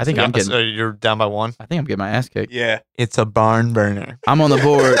 I think I'm getting. So you're down by 1. I think I'm getting my ass kicked. Yeah. It's a barn burner. I'm on the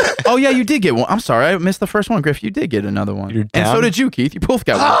board. Oh yeah, you did get one. I'm sorry, I missed the first one, Griff. You did get another one, You're and so down? did you, Keith. You both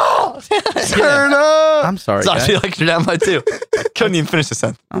got one. Turn up. I'm sorry, So I guys. feel like you're down by 2. Couldn't even finish the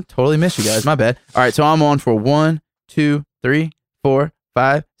sentence. I totally missed you guys. My bad. All right, so I'm on for 1, 2, 3, 4,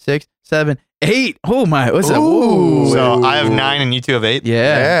 5, 6, 7, 8. Oh my, what's that? Ooh. Ooh. So I have 9 and you 2 have 8.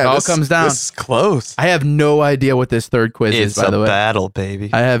 Yeah, it all this- comes down. This is close. I have no idea what this third quiz It's is, by a the way. battle, baby.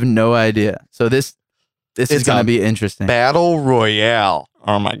 I have no idea. So this is It's going a to be interesting. Battle Royale.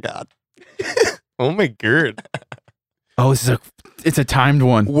 Oh my god. Oh my god. Oh, it's a timed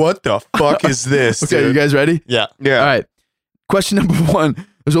one. What the fuck is this? Okay, dude? you guys ready? Yeah. Yeah. All right. Question number 1.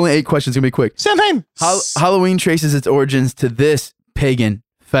 There's only 8 questions. It's going to be quick. Samhain. Halloween traces its origins to this pagan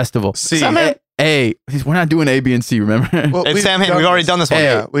festival. C. Samhain. A. We're not doing A, B, and C, remember? Well, It's we've Samhain. done We've already this. done this one. Hey,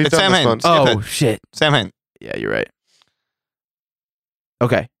 Yeah, we've It's done this Samhain. one. Skip oh, it. shit. Samhain. Yeah, you're right.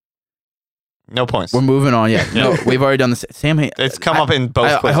 Okay. No points. We're moving on. Yeah. No, we've already done this. Sam, It's come up in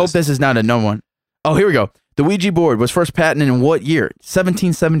both I quizzes. hope this is not a no one. Oh, here we go. The Ouija board was first patented in what year?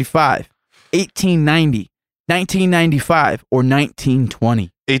 1775, 1890, 1995, or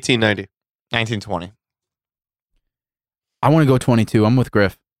 1920? 1890. 1920. I want to go 22. I'm with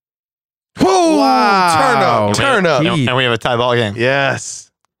Griff. Whoa! Wow. Turn up. Turn up. Keith. And we have a tie ball game.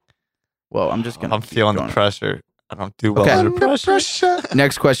 Yes. Well, I'm just going to. I'm feeling the pressure. I don't do well Okay. under pressure.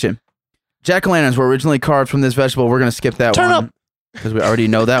 Next question. Jack-o'-lanterns were originally carved from this vegetable. We're going to skip that Turnip. one because we already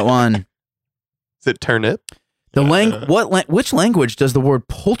know that one. Is it turnip? Which language does the word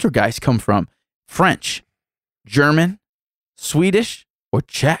poltergeist come from? French, German, Swedish, or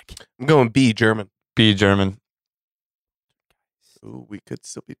Czech? I'm going B, German. Be German. Ooh, we could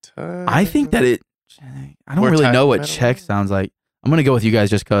still be tied. I think that I don't We're really tied know for what medal. Czech sounds like. I'm going to go with you guys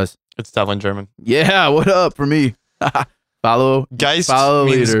just because. It's definitely German. Yeah, what up for me? Follow. Geist Follow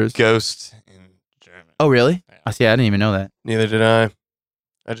means leaders. ghost in German. Oh, really? Yeah. I see. I didn't even know that. Neither did I.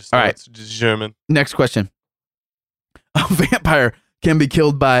 I just know All right. it's just German. Next question. A vampire can be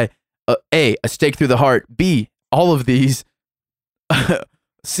killed by A, a stake through the heart, B, all of these,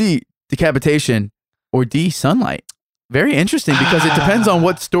 C, decapitation, or D, sunlight. Very interesting because it depends on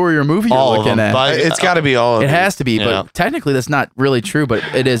what story or movie you're All of looking them. at. But It's got to be all of It these. has to be, Yeah. but technically that's not really true, but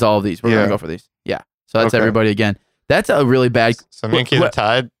it is all of these. We're Yeah. going to go for these. Yeah. So that's Okay. everybody again. That's a really bad, So me and Keith are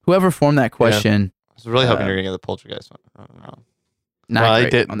tied. whoever formed that question, I was really hoping Uh, you were going to get the poltergeist one. I don't know. not Well, I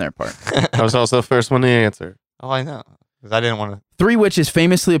great didn't. on their part. I was also the first one to answer. Oh, I know. Because I didn't want to. Three witches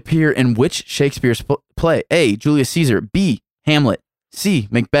famously appear in which Shakespeare play? A. Julius Caesar. B. Hamlet. C.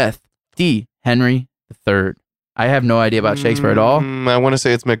 Macbeth. D. Henry III. I have no idea about Shakespeare at all. I want to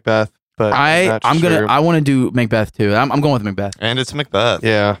say it's Macbeth, but I want to do Macbeth too. I'm going with Macbeth. And it's Macbeth.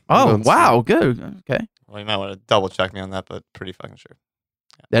 Yeah. Oh, wow. Good. Okay. Well, you might want to double check me on that, but pretty fucking sure.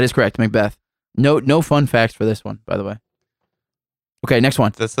 That is correct. Macbeth. No fun facts for this one, by the way. Okay, next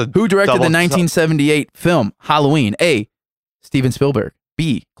one. That's a Who directed the double- 1978 film Halloween? A. Steven Spielberg.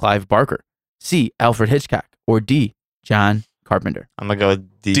 B. Clive Barker. C. Alfred Hitchcock. Or D. John Carpenter. I'm going to go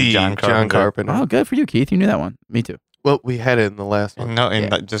with D. D. John Carpenter. Oh, good for you, Keith. You knew that one. Me too. Well, we had it in the last one. No,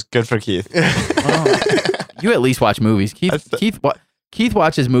 just good for Keith. You at least watch movies. Keith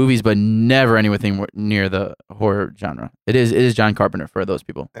watches movies, but never anything near the horror genre. It is John Carpenter for those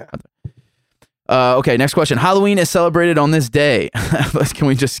people. Yeah. Okay, next question. Halloween is celebrated on this day. Can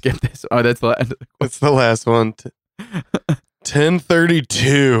we just skip this? Oh, that's the end. It's the last one.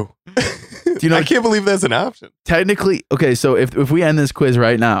 10:32. Do you know? I can't believe that's an option. Technically, okay. So if we end this quiz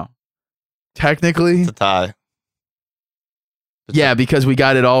right now, technically, It's a tie. yeah, because we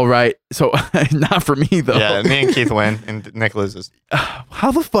got it all right. So not for me though. Yeah, me and Keith win, and Nick loses.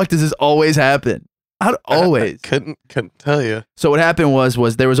 How the fuck does this always happen? Always. Couldn't tell you. So what happened was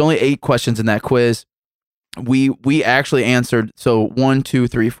there was only 8 questions in that quiz. We actually answered, so 1, 2,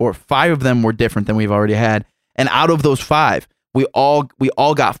 3, 4, 5 of them were different than we've already had. And out of those 5, we all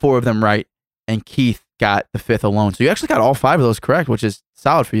got 4 of them right, and Keith got the 5th alone. So you actually got all 5 of those correct, which is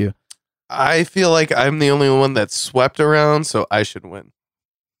solid for you. I feel like I'm the only one that swept around, so I should win.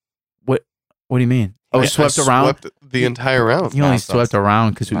 What do you mean? Oh, I swept around? Swept the entire round. You only Nonsense. swept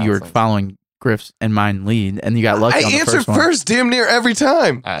around because you were Nonsense. following Griff's and mine lead, and you got lucky I on the answered first one. first damn near every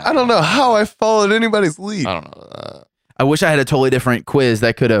time. I don't know how I followed anybody's lead. I don't know. I wish I had a totally different quiz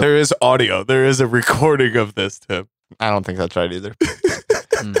that could have. There is audio. There is a recording of this, Tim. I don't think that's right either.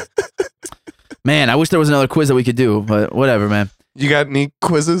 Man, I wish there was another quiz that we could do, but whatever, man. You got any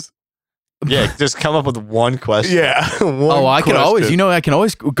quizzes? Yeah, just come up with one question. Yeah. I can always, I can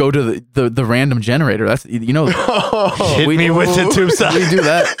always go to the random generator. That's, Hit me with it, Tombstone. We do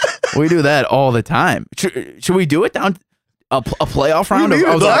that. We do that all the time. Should we do it down a playoff round of the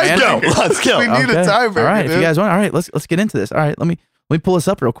random? Let's go. We need a Okay. tiebreaker. All right, if you dude. guys want. All right, let's get into this. All right, let me pull this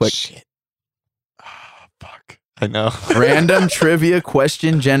up real quick. Shit. Fuck. I know. Random trivia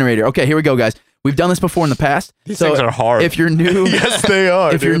question generator. Okay, here we go, guys. We've done this before in the past. These So things are hard. if you're new, Yes, they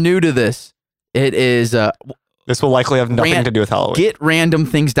are. if you're new to this, it is This will likely have nothing Ran- to do with Halloween.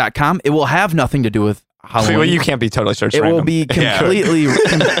 getrandomthings.com. It will have nothing to do with Halloween. Well, you can't be totally sure. It's It will random. be completely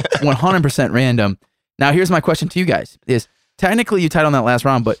 100% random. Now, here's my question to you guys: is technically you tied on that last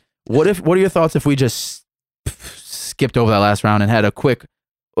round, but what are your thoughts if we just skipped over that last round and had a quick?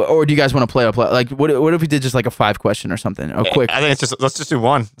 Or do you guys want to play a play? Like, what if we did just like a 5 question or something? A quick. I think let's just do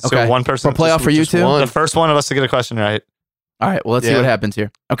one. Let's Okay. do one person. For playoff for you just two? one. The first one of us to get a question right. All right, well, let's see Yeah. what happens here.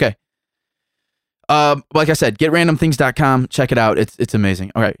 Okay. Like I said, getrandomthings.com. Check it out. It's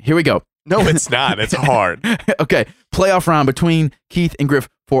amazing. All right, here we go. No, it's not. It's hard. Okay, playoff round between Keith and Griff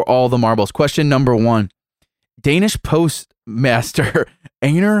for all the marbles. Question number 1. Danish postmaster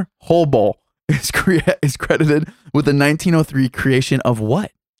Einar Holboll is credited with the 1903 creation of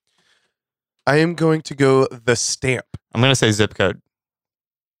what? I am going to go the stamp. I'm gonna say zip code.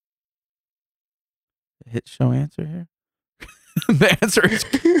 Hit show answer here. The answer is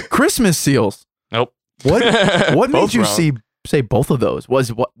Christmas seals. Nope. What made Both you wrong. say both of those? What's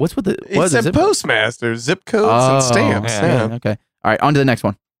with the It what is said it? postmaster, zip codes, Oh, and stamps. yeah, Yeah. okay. All right, on to the next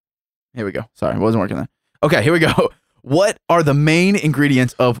one. Here we go. Sorry, it wasn't working there. Okay, here we go. What are the main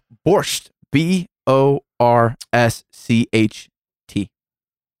ingredients of borscht? BORSCHT.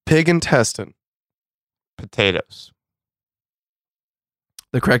 Pig intestine. Potatoes.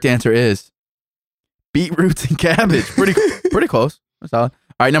 The correct answer is beetroots and cabbage. Pretty close. That's solid.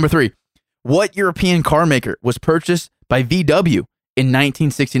 All right, number 3. What European car maker was purchased by VW in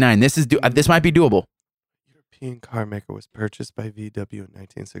 1969? This might be doable. European car maker was purchased by VW in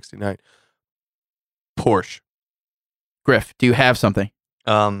 1969. Porsche. Griff, do you have something?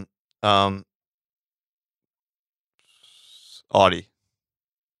 Audi.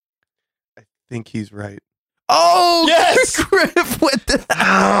 I think he's right. Oh, Yes! Griff with the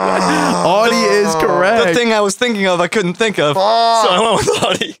Audi is correct. The thing I was thinking of, I couldn't think of, so I went with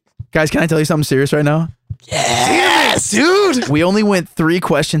Audi. Guys, can I tell you something serious right now? Yes, dude. We only went 3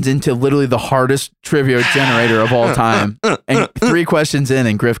 questions into literally the hardest trivia generator of all time, and 3 questions in,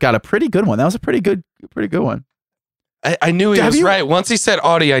 and Griff got a pretty good one. That was a pretty good one. I knew he Have was you- right. Once he said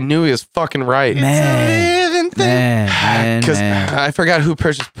Audi, I knew he was fucking right. Man, Because man. I forgot who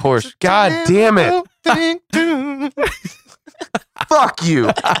purchased Porsche. God damn it. Fuck you.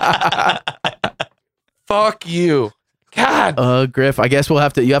 Fuck you. God. Griff, I guess you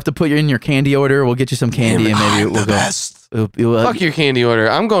have to put in your candy order. We'll get you some candy and maybe we'll go. Fuck your candy order.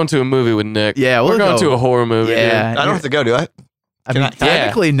 I'm going to a movie with Nick. Yeah, we're going to a horror movie. Yeah. I don't have to go, do I? I mean,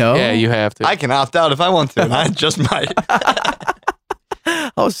 technically, no. Yeah, you have to. I can opt out if I want to. And I just might.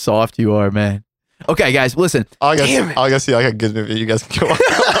 How soft you are, man. Okay, guys, listen. I'll go see like a good movie. You guys can go.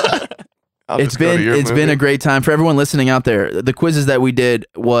 It's been a great time for everyone listening out there. The quizzes that we did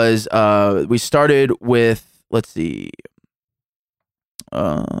was we started with, let's see.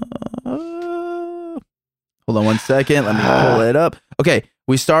 Hold on one second. Let me pull it up. Okay,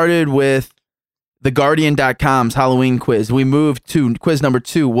 we started with theguardian.com's Halloween quiz. We moved to quiz number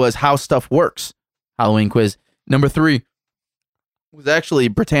 2 was How Stuff Works Halloween quiz. Number 3 was actually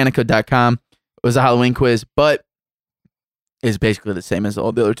Britannica.com. It was a Halloween quiz, but it's basically the same as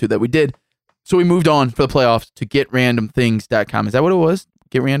all the other 2 that we did. So we moved on for the playoffs to GetRandomThings.com. Is that what it was?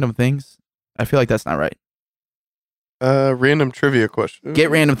 Get Random Things? I feel like that's not right. Random trivia question.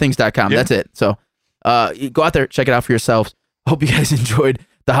 GetRandomThings.com. Yeah. That's it. So you go out there, check it out for yourselves. Hope you guys enjoyed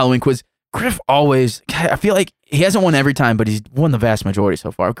the Halloween quiz. Griff always, I feel like he hasn't won every time, but he's won the vast majority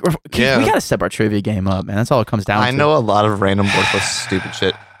so far. Griff, Yeah. We got to step our trivia game up, man. That's all it comes down to. I know a lot of random worthless stupid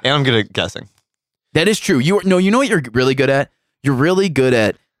shit, and I'm good at guessing. That is true. You know what you're really good at? You're really good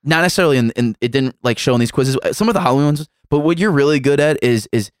at, not necessarily in it didn't like show in these quizzes, some of the Halloween ones, but what you're really good at is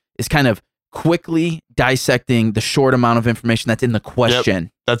kind of quickly dissecting the short amount of information that's in the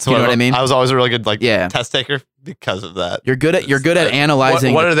question. That's You know what I mean? I was always a really good Yeah. test taker because of that. You're good at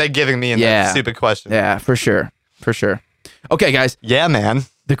analyzing. What are they giving me in Yeah. that stupid question? Yeah, for sure. Okay, guys, Yeah, man.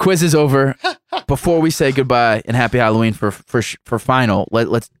 the quiz is over. Before we say goodbye and happy Halloween for final,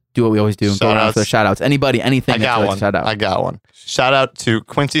 let's do what we always do and go around for the shout outs. Anybody, anything I that got you like one. to shout out. I got one. Shout out to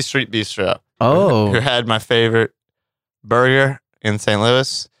Quincy Street Bistro, who Oh, had my favorite burger in St.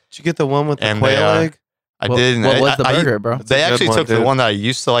 Louis. Did you get the one with the And quail they, egg? I what, did. what was the I- burger, bro? That's a They good actually one, took the dude. one that I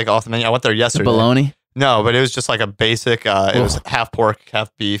used to like off the menu. I went there The yesterday. bologna. No, but it was just like a basic. It was Ugh. half pork,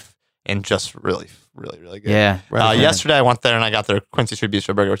 half beef, and just really, really, really good. Yeah. Right. Yesterday I went there and I got their Quincy Street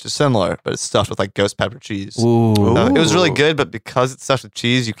Bistro burger, which is similar, but it's stuffed with like ghost pepper cheese. Ooh. It was really Ooh. good, but because it's stuffed with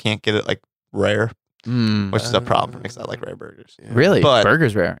cheese, you can't get it like rare, Mm. which is a problem for me because I like rare burgers. Yeah. Really? But-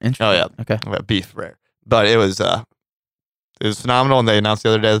 Burger's rare. Interesting. Oh, yeah. Okay. Well, beef rare, but it was phenomenal. And they announced the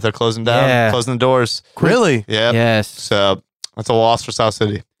other day that they're closing down, Yeah. closing the doors. Really? Yeah. Yes. So that's a loss for South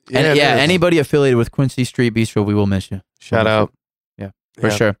City. And, it yeah, is. anybody affiliated with Quincy Street Bistro, we will miss you. Shout out. For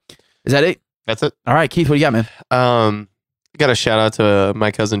sure. Is that it? That's it. All right, Keith, what do you got, man? Got a shout out to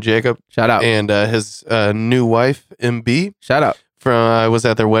my cousin Jacob Shout out. and his new wife MB. Shout out. I was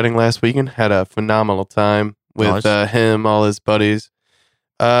at their wedding last weekend. Had a phenomenal time with Nice. him, all his buddies.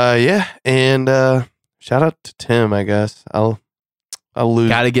 And shout out to Tim. I guess I'll lose.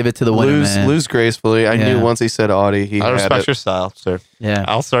 Got to give it to the winner, man. lose gracefully. I Yeah. knew once he said Audi, he I had respect it. your style, sir. Yeah.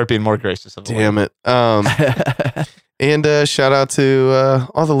 I'll start being more gracious. Of the Damn it. And shout out to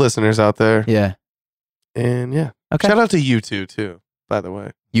all the listeners out there. yeah. And yeah, Okay. shout out to you too. By the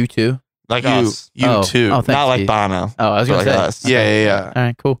way, You too? Like you us. Oh. too. Oh, thanks, Not like Keith. Bono. Oh, I was but going to like say. us. Yeah. All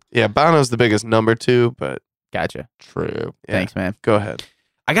right, cool. Yeah, Bono's the biggest number 2, but Gotcha. True. yeah, Thanks, man. Go ahead.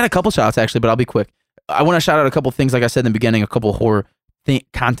 I got a couple shout outs, actually, but I'll be quick. I want to shout out a couple things, like I said in the beginning, a couple horror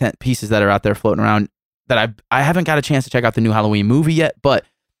content pieces that are out there floating around that I haven't got a chance to check out the new Halloween movie yet, but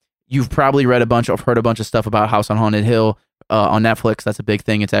you've probably read a bunch or heard a bunch of stuff about House on Haunted Hill on Netflix. That's a big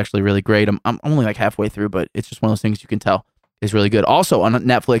thing. It's actually really great. I'm only like halfway through, but it's just one of those things you can tell is really good. Also on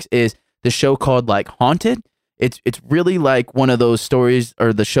Netflix is the show called like Haunted. It's really like one of those stories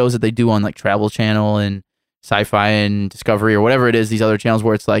or the shows that they do on like Travel Channel and Sci-Fi and Discovery or whatever it is, these other channels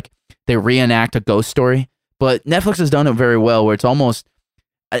where it's like they reenact a ghost story. But Netflix has done it very well where it's almost,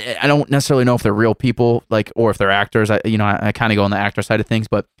 I don't necessarily know if they're real people, like, or if they're actors. I kind of go on the actor side of things,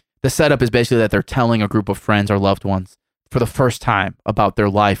 but the setup is basically that they're telling a group of friends or loved ones for the first time about their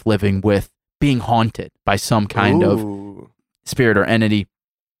life living with being haunted by some kind of Ooh. spirit or entity.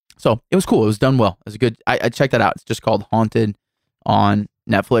 So it was cool. It was done well. It was a good. I checked that out. It's just called Haunted on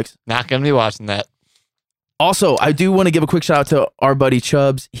Netflix. Not gonna be watching that. Also, I do want to give a quick shout out to our buddy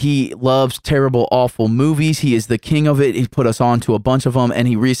Chubbs. He loves terrible, awful movies. He is the king of it. He put us on to a bunch of them, and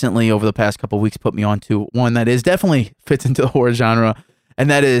he recently, over the past couple of weeks, put me on to one that is definitely fits into the horror genre, and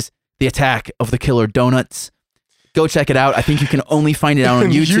that is The Attack of the Killer Donuts. Go check it out. I think you can only find it out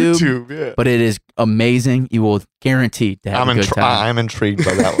on YouTube, yeah. but it is amazing. You will guaranteed to have a good time. I'm intrigued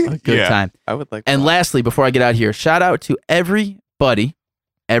by that one. A good Yeah. time. I would like. And lastly, before I get out of here, shout out to everybody,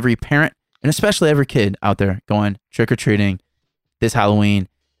 every parent, and especially every kid out there going trick-or-treating this Halloween,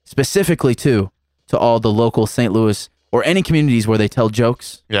 specifically to to all the local St. Louis or any communities where they tell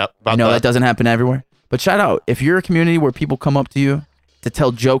jokes. Yep. I know that doesn't happen everywhere. But shout out, if you're a community where people come up to you to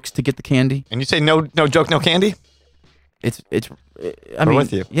tell jokes to get the candy, And you say no joke, no candy? I mean,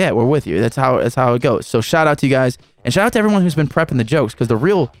 with you. Yeah, we're with you. That's how it goes. So shout out to you guys, and shout out to everyone who's been prepping the jokes, because the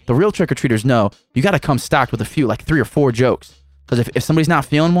real trick or treaters know you got to come stocked with a few, like 3 or 4 jokes. Because if somebody's not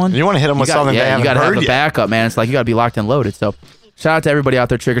feeling one, You want to hit them with something they you haven't got to have heard a yet. backup, man. It's like you got to be locked and loaded. So shout out to everybody out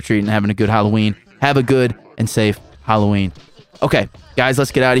there trick or treating, having a good Halloween. Have a good and safe Halloween. Okay, guys,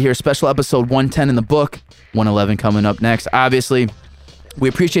 let's get out of here. Special episode 110 in the book, 111 coming up next. Obviously, we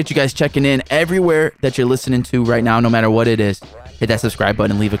appreciate you guys checking in everywhere that you're listening to right now, no matter what it is. Hit that subscribe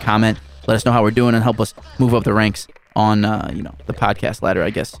button and leave a comment. Let us know how we're doing and help us move up the ranks on the podcast ladder, I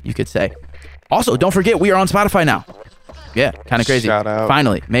guess you could say. Also, don't forget, we are on Spotify now. Yeah, kind of crazy. Shout out.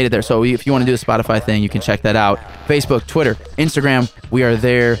 Finally, made it there. So if you want to do a Spotify thing, you can check that out. Facebook, Twitter, Instagram, we are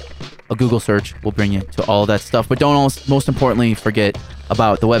there. A Google search will bring you to all of that stuff. But don't most importantly forget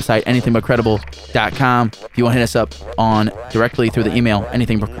about the website, anythingbutcredible.com. If you want to hit us up on directly through the email,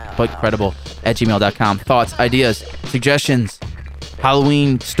 anythingbutcredible@gmail.com. Thoughts, ideas, suggestions,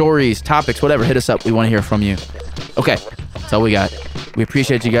 Halloween stories, topics, whatever, hit us up. We want to hear from you. Okay, that's all we got. We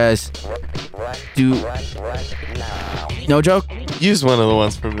appreciate you guys. No joke? Use one of the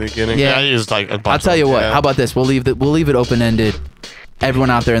ones from the beginning. Yeah. I used like a bunch I'll tell you what. Yeah. How about this? We'll leave it open ended. Everyone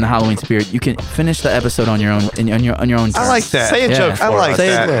out there in the Halloween spirit, you can finish the episode on your own on your own terms. I like that. Say a Yeah. joke for I like us.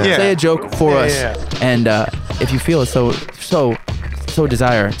 that. Yeah. Say a joke for us, yeah. and if you feel it so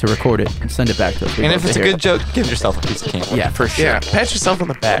desire to record it, send it back to us. We'd And love if it's to a hear good joke, give yourself a piece of candy. it. Yeah, for sure. Yeah. Pat yourself on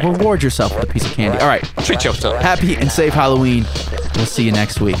the back. Reward yourself with a piece of candy. All right. Treat yourself. Happy and safe Halloween. We'll see you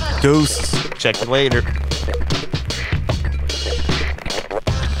next week. Deuces. Check you later.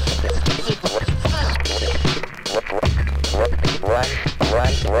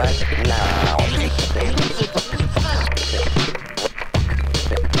 Right now.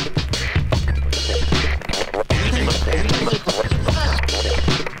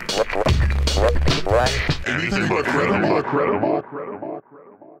 Anything but credible.